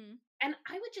 Mm-hmm. And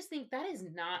I would just think that is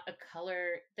not a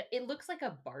color that it looks like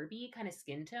a Barbie kind of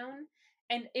skin tone.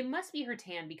 And it must be her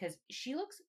tan because she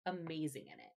looks amazing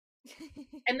in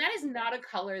it. And that is not a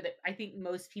color that I think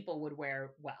most people would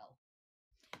wear well.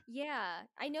 Yeah,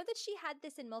 I know that she had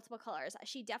this in multiple colors.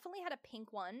 She definitely had a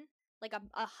pink one, like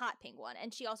a hot pink one.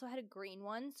 And she also had a green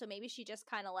one. So maybe she just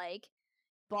kind of like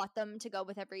bought them to go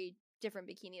with every different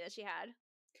bikini that she had.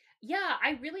 Yeah,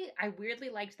 I weirdly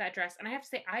liked that dress. And I have to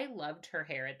say, I loved her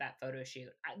hair at that photo shoot.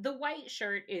 The white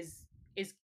shirt is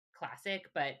classic,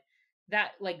 but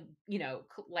that like, you know,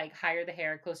 like higher the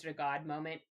hair, closer to God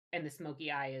moment and the smoky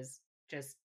eye is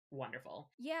just wonderful.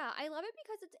 Yeah, I love it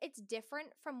because it's different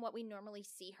from what we normally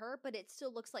see her, but it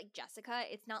still looks like Jessica.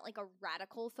 It's not like a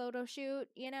radical photo shoot,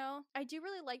 you know? I do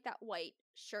really like that white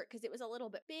shirt because it was a little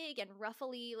bit big and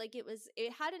ruffly. Like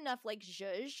it had enough like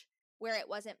zhuzh where it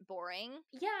wasn't boring.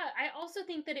 Yeah, I also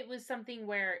think that it was something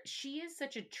where she is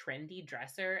such a trendy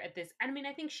dresser at this. I mean,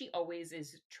 I think she always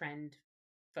is trend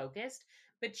focused,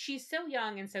 but she's so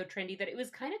young and so trendy that it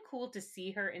was kind of cool to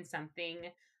see her in something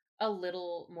a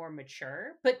little more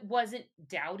mature, but wasn't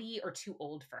dowdy or too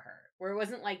old for her. Where it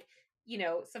wasn't like, you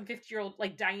know, some 50-year-old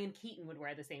like Diane Keaton would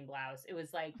wear the same blouse. It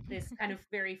was like this kind of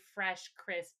very fresh,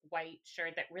 crisp white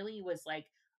shirt that really was like,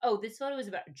 oh, this photo is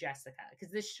about Jessica.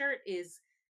 Because this shirt is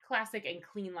classic and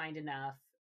clean lined enough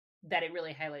that it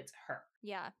really highlights her.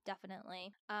 Yeah,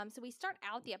 definitely. So we start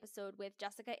out the episode with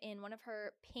Jessica in one of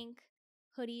her pink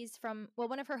hoodies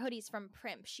one of her hoodies from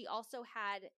Primp. She also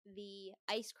had the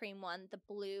ice cream one, the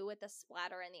blue with the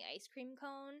splatter and the ice cream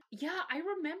cone. Yeah, I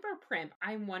remember Primp.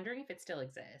 I'm wondering if it still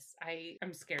exists.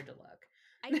 I'm scared to look.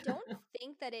 I don't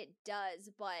think that it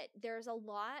does, but there's a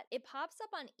lot. It pops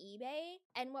up on eBay,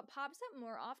 and what pops up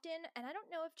more often, and I don't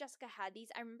know if Jessica had these,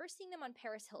 I remember seeing them on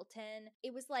Paris Hilton.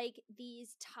 It was like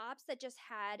these tops that just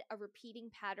had a repeating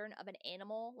pattern of an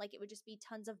animal. Like it would just be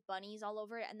tons of bunnies all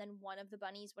over it, and then one of the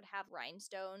bunnies would have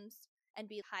rhinestones and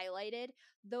be highlighted.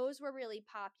 Those were really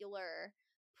popular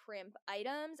Primp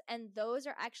items, and those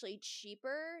are actually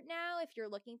cheaper now if you're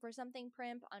looking for something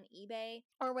Primp on eBay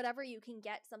or whatever. You can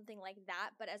get something like that,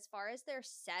 but as far as their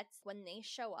sets, when they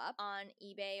show up on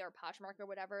eBay or Poshmark or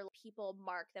whatever, people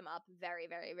mark them up very,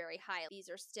 very, very high.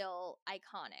 These are still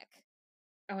iconic.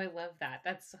 Oh, I love that.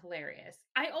 That's hilarious.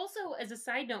 I also, as a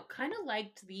side note, kind of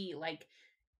liked the like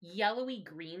yellowy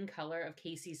green color of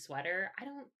CaCee's sweater. I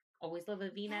don't always love a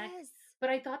V-neck. Yes. But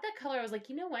I thought that color, I was like,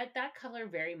 you know what? That color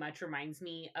very much reminds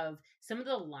me of some of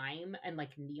the lime and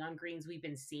like neon greens we've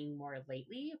been seeing more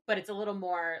lately. But it's a little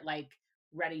more like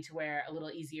ready to wear, a little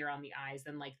easier on the eyes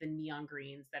than like the neon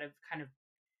greens that have kind of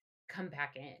come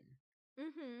back in.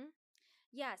 Mm-hmm.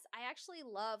 Yes, I actually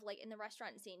love, like, in the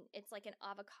restaurant scene, it's like an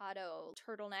avocado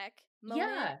turtleneck moment.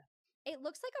 Yeah. It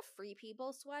looks like a Free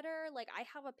People sweater. Like, I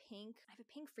have a pink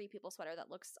Free People sweater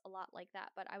that looks a lot like that,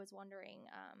 but I was wondering,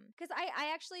 because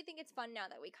I actually think it's fun now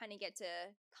that we kind of get to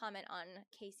comment on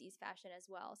CaCee's fashion as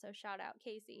well, so shout out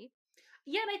CaCee.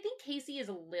 Yeah, and I think CaCee is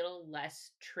a little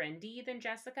less trendy than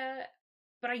Jessica,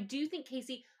 but I do think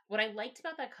CaCee, what I liked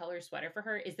about that color sweater for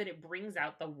her is that it brings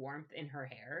out the warmth in her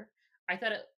hair. I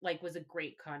thought it like was a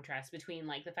great contrast between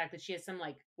like the fact that she has some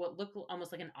like what looked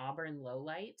almost like an auburn low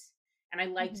light. And I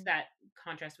liked that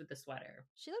contrast with the sweater.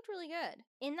 She looked really good.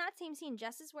 In that same scene,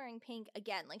 Jess is wearing pink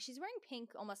again. Like, she's wearing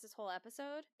pink almost this whole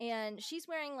episode. And she's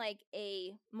wearing, like,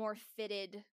 a more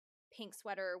fitted pink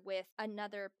sweater with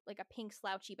another, like, a pink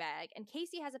slouchy bag. And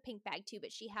CaCee has a pink bag, too,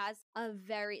 but she has a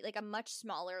a much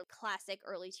smaller, classic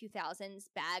early 2000s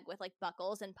bag with, like,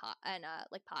 buckles and,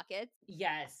 like, pockets.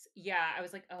 Yes. Yeah. I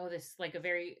was like, oh, this, like, a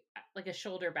very, like, a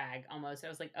shoulder bag almost. I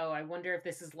was like, oh, I wonder if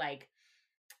this is, like,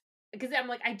 because I'm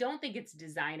like, I don't think it's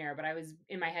designer, but I was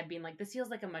in my head being like, this feels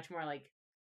like a much more like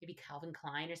maybe Calvin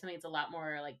Klein or something. It's a lot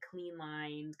more like clean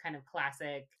lined, kind of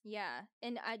classic. Yeah.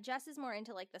 And Jess is more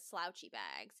into like the slouchy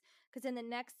bags. Because in the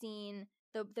next scene,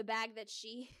 the bag that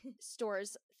she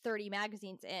stores 30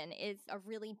 magazines in is a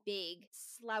really big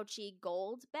slouchy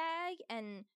gold bag,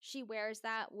 and she wears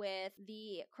that with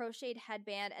the crocheted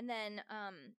headband and then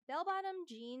bell-bottom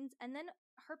jeans, and then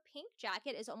her pink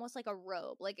jacket is almost like a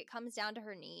robe, like it comes down to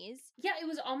her knees. Yeah, it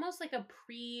was almost like a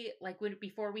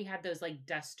before we had those like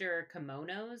duster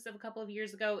kimonos of a couple of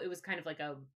years ago, it was kind of like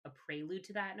a prelude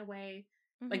to that in a way.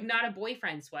 Like not a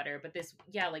boyfriend sweater, but this,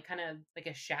 like kind of like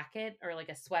a jacket or like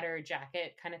a sweater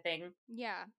jacket kind of thing.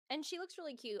 Yeah. And she looks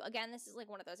really cute. Again, this is like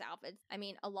one of those outfits. I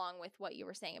mean, along with what you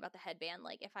were saying about the headband,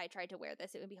 like if I tried to wear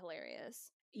this, it would be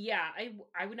hilarious. Yeah,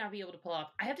 I would not be able to pull off.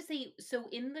 I have to say, so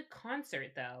in the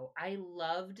concert though, I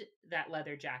loved that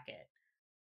leather jacket.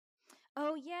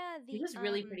 Oh yeah, It was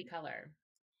really pretty color.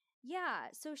 Yeah,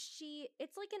 so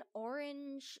it's like an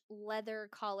orange leather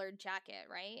collared jacket,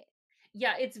 right?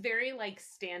 Yeah, it's very like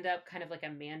stand up, kind of like a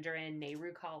Mandarin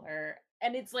Nehru collar.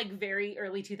 And it's like very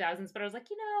early 2000s, but I was like,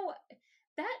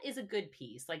 that is a good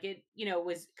piece. Like it,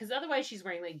 was because otherwise she's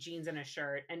wearing like jeans and a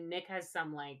shirt, and Nick has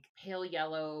some like pale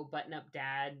yellow button up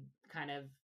dad kind of,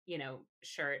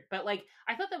 shirt. But like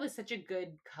I thought that was such a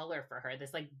good color for her,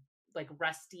 this like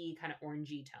rusty kind of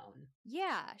orangey tone.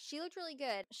 Yeah, she looked really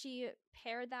good. She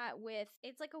paired that with,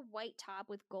 it's like a white top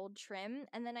with gold trim,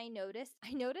 and then I noticed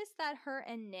that her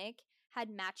and Nick had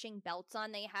matching belts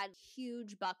on. They had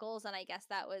huge buckles, and I guess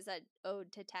that was an ode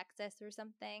to Texas or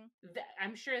something.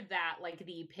 I'm sure that like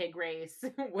the pig race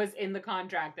was in the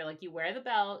contract. They're like, you wear the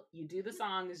belt, you do the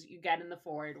songs, you get in the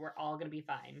Ford, we're all gonna be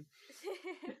fine.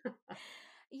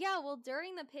 Yeah, well,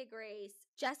 during the pig race,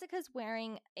 Jessica's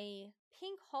wearing a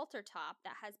pink halter top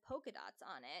that has polka dots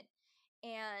on it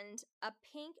and a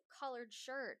pink colored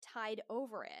shirt tied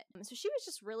over it. So she was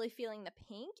just really feeling the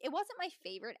pink. It wasn't my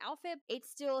favorite outfit.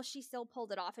 She still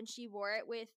pulled it off, and she wore it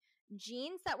with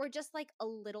jeans that were just like a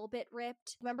little bit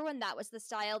ripped. Remember when that was the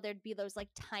style? There'd be those like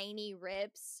tiny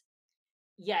rips.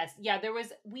 Yes. Yeah,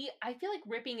 I feel like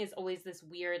ripping is always this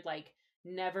weird, like,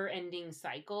 never ending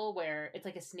cycle where it's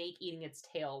like a snake eating its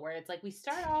tail, where it's like we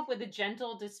start off with a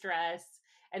gentle distress,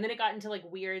 and then it got into like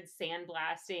weird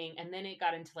sandblasting, and then it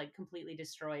got into like completely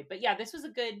destroyed. But yeah, this was a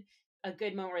good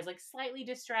moment where it's like slightly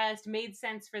distressed, made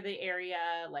sense for the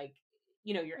area. Like,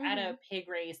 you're at a pig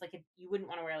race, like you wouldn't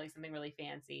want to wear like something really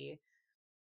fancy.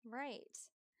 Right.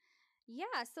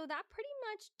 Yeah, so that pretty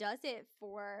much does it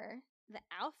for the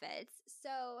outfits.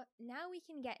 So now we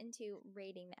can get into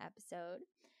rating the episode.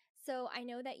 So I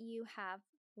know that you have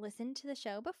listened to the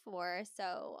show before,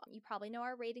 so you probably know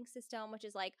our rating system, which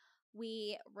is like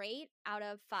we rate out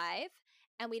of 5,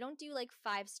 and we don't do like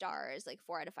 5 stars, like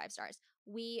 4 out of 5 stars.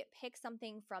 We pick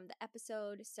something from the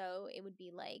episode, so it would be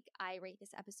like I rate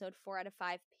this episode 4 out of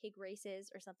 5 pig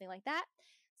races or something like that.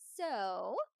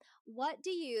 So what do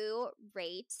you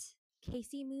rate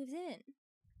CaCee Moves In?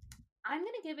 I'm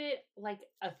going to give it like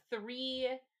a 3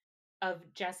 of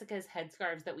Jessica's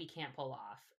headscarves that we can't pull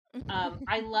off.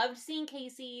 I loved seeing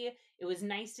CaCee. It was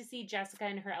nice to see Jessica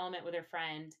in her element with her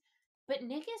friend. But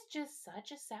Nick is just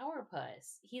such a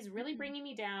sourpuss. He's really bringing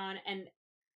me down. And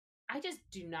I just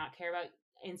do not care about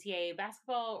NCAA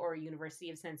basketball or University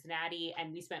of Cincinnati.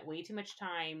 And we spent way too much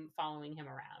time following him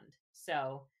around.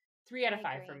 So 3 out of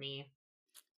 5 for me.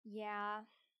 Yeah,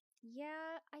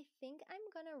 I think I'm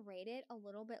gonna rate it a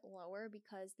little bit lower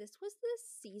because this was the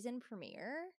season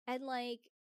premiere, and like,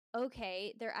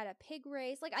 okay, they're at a pig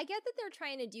race. Like, I get that they're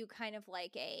trying to do kind of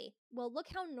like well, look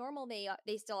how normal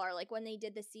they still are. Like when they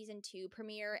did the season 2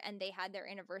 premiere and they had their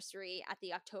anniversary at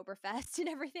the Oktoberfest and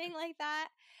everything like that.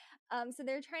 So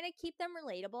they're trying to keep them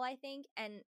relatable, I think,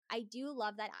 and I do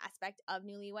love that aspect of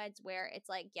Newlyweds where it's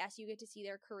like, yes, you get to see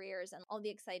their careers and all the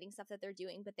exciting stuff that they're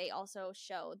doing, but they also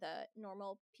show the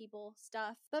normal people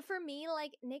stuff. But for me,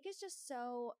 like, Nick is just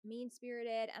so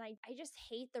mean-spirited, and I just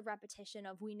hate the repetition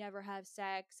of we never have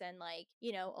sex and like,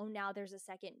 oh, now there's a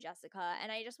second Jessica.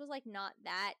 And I just was like not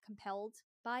that compelled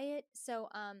by it. So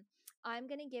I'm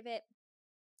going to give it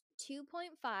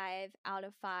 2.5 out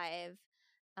of 5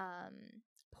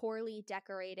 poorly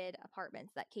decorated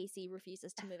apartments that CaCee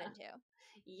refuses to move into.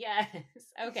 Yes.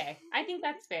 Okay. I think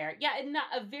that's fair. Yeah, and not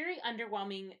a very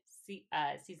underwhelming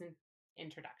season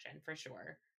introduction for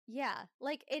sure. Yeah,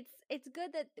 like it's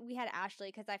good that we had Ashley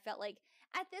because I felt like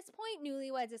at this point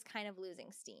Newlyweds is kind of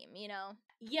losing steam,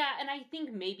 Yeah, and I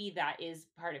think maybe that is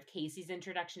part of CaCee's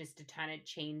introduction, is to kind of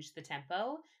change the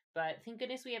tempo. But thank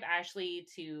goodness we have Ashley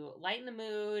to lighten the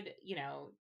mood,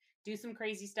 do some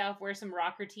crazy stuff, wear some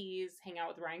rocker tees, hang out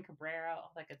with Ryan Cabrera,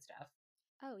 all that good stuff.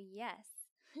 Oh, yes.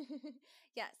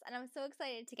 Yes, and I'm so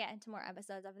excited to get into more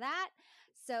episodes of that.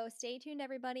 So stay tuned,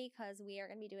 everybody, because we are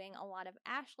going to be doing a lot of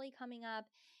Ashley coming up.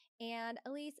 And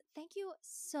Elise, thank you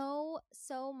so,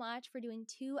 so much for doing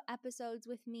 2 episodes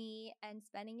with me and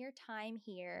spending your time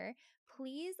here.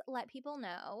 Please let people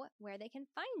know where they can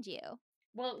find you.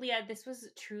 Well, Leah, this was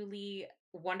truly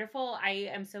wonderful.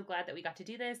 I am so glad that we got to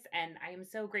do this, and I am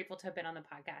so grateful to have been on the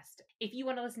podcast. If you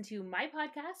want to listen to my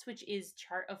podcast, which is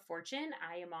Chart of Fortune,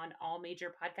 I am on all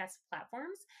major podcast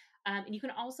platforms. And you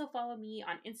can also follow me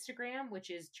on Instagram, which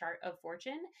is Chart of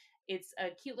Fortune. It's a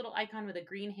cute little icon with a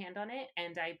green hand on it,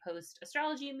 and I post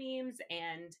astrology memes,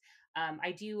 and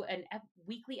I do an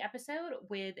weekly episode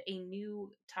with a new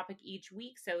topic each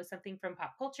week, so something from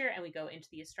pop culture, and we go into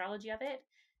the astrology of it.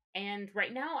 And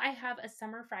right now I have a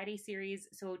Summer Friday series,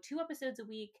 so 2 episodes a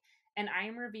week, and I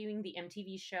am reviewing the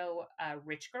MTV show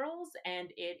Rich Girls, and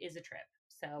it is a trip.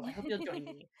 So I hope you'll join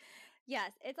me.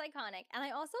 Yes, it's iconic. And I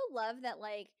also love that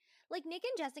like Nick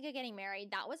and Jessica getting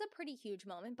married, that was a pretty huge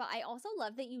moment, but I also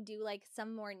love that you do like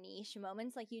some more niche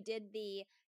moments. Like you did the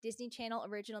Disney Channel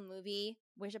original movie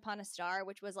Wish Upon a Star,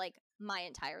 which was like my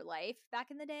entire life back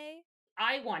in the day.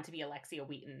 I want to be Alexia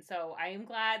Wheaton, so I am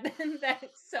glad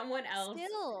that someone else.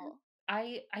 Still,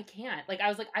 I can't. Like I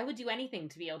was like, I would do anything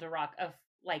to be able to rock a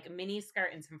like mini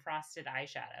skirt and some frosted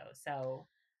eyeshadow. So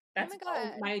that's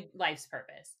my life's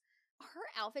purpose.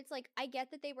 Her outfits, like, I get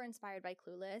that they were inspired by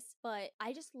Clueless, but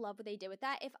I just love what they did with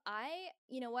that. If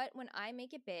you know what, when I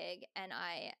make it big and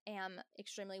I am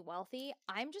extremely wealthy,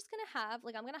 I'm just gonna have,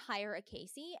 like, I'm gonna hire a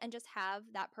CaCee and just have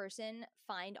that person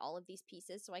find all of these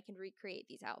pieces so I can recreate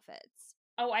these outfits.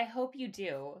 Oh, I hope you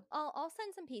do. I'll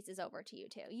send some pieces over to you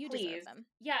too. You Please. deserve them.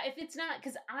 Yeah, if it's not,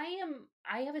 because I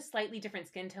have a slightly different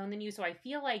skin tone than you, so I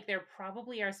feel like there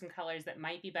probably are some colors that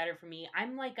might be better for me.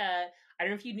 I'm like I don't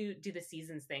know if you do the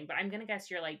seasons thing, but I'm gonna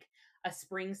guess you're like a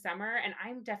spring summer, and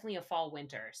I'm definitely a fall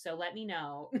winter. So let me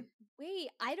know. Wait,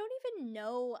 I don't even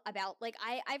know about, like,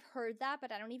 I've heard that,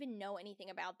 but I don't even know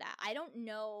anything about that. I don't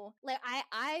know, like,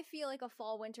 I feel like a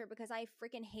fall winter because I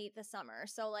freaking hate the summer.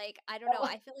 So, like, I don't know.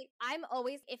 I feel like I'm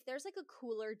always, if there's like a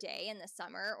cooler day in the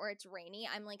summer or it's rainy,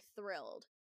 I'm like thrilled.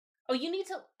 Oh, you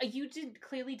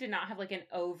clearly did not have like an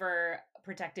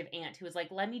overprotective aunt who was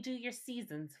like, let me do your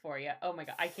seasons for you. Oh my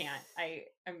God, I can't.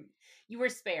 You were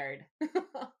spared.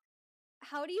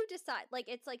 How do you decide? Like,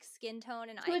 it's like skin tone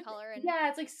and eye color and yeah,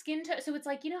 it's like skin tone. So it's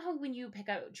like, you know how when you pick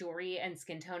out jewelry and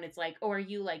skin tone, it's like, oh, are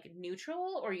you like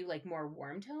neutral or are you like more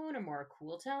warm tone or more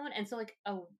cool tone? And so like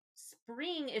a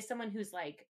spring is someone who's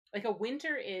like a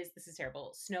winter is, this is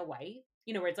terrible, Snow White,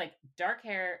 you know, where it's like dark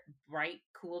hair, bright,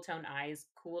 cool tone eyes,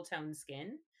 cool tone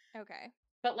skin. Okay.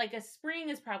 But like a spring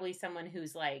is probably someone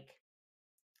who's like,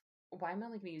 why am I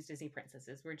only going to use Disney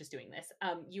princesses? We're just doing this.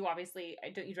 You obviously,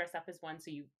 don't you dress up as one,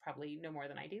 so you probably know more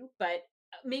than I do. But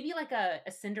maybe like a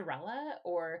Cinderella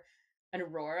or an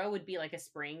Aurora would be like a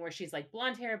spring where she's like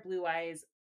blonde hair, blue eyes,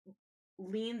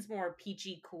 leans more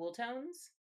peachy, cool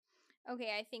tones.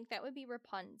 Okay, I think that would be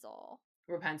Rapunzel.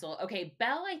 Rapunzel. Okay,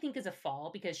 Belle I think is a fall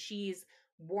because she's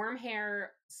warm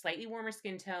hair, slightly warmer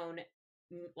skin tone,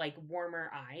 like warmer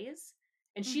eyes.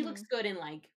 And she looks good in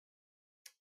like,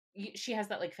 she has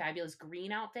that like fabulous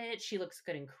green outfit. She looks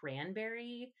good in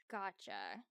cranberry.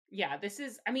 Gotcha. Yeah, this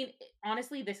is, I mean,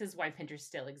 honestly, this is why Pinterest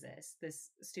still exists,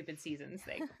 this stupid seasons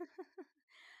thing.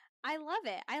 I love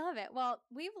it. I love it. Well,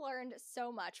 we've learned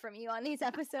so much from you on these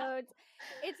episodes.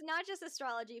 It's not just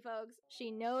astrology, folks.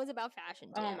 She knows about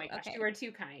fashion too. Oh my gosh, you are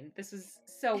too kind. This was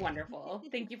so wonderful.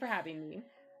 Thank you for having me.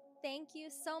 Thank you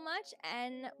so much.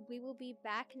 And we will be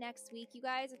back next week, you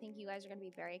guys. I think you guys are going to be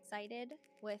very excited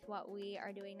with what we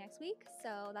are doing next week.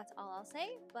 So that's all I'll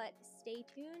say. But stay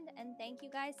tuned. And thank you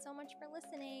guys so much for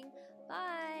listening.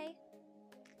 Bye.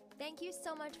 Thank you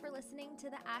so much for listening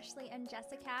to the Ashley and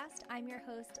Jessica cast. I'm your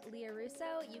host, Leah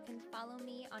Russo. You can follow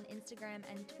me on Instagram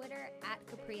and Twitter at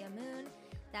Capria Moon.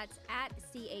 That's at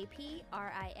CapriaMoon.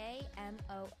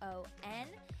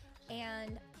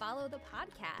 And follow the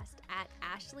podcast at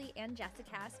Ashley and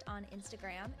Jessicast on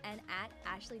Instagram and at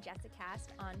Ashley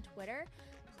Jessicast on Twitter.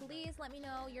 Please let me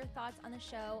know your thoughts on the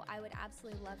show. I would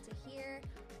absolutely love to hear.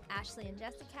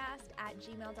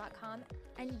 AshleyandJessicast@gmail.com.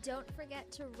 And don't forget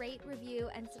to rate, review,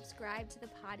 and subscribe to the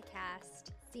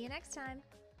podcast. See you next time.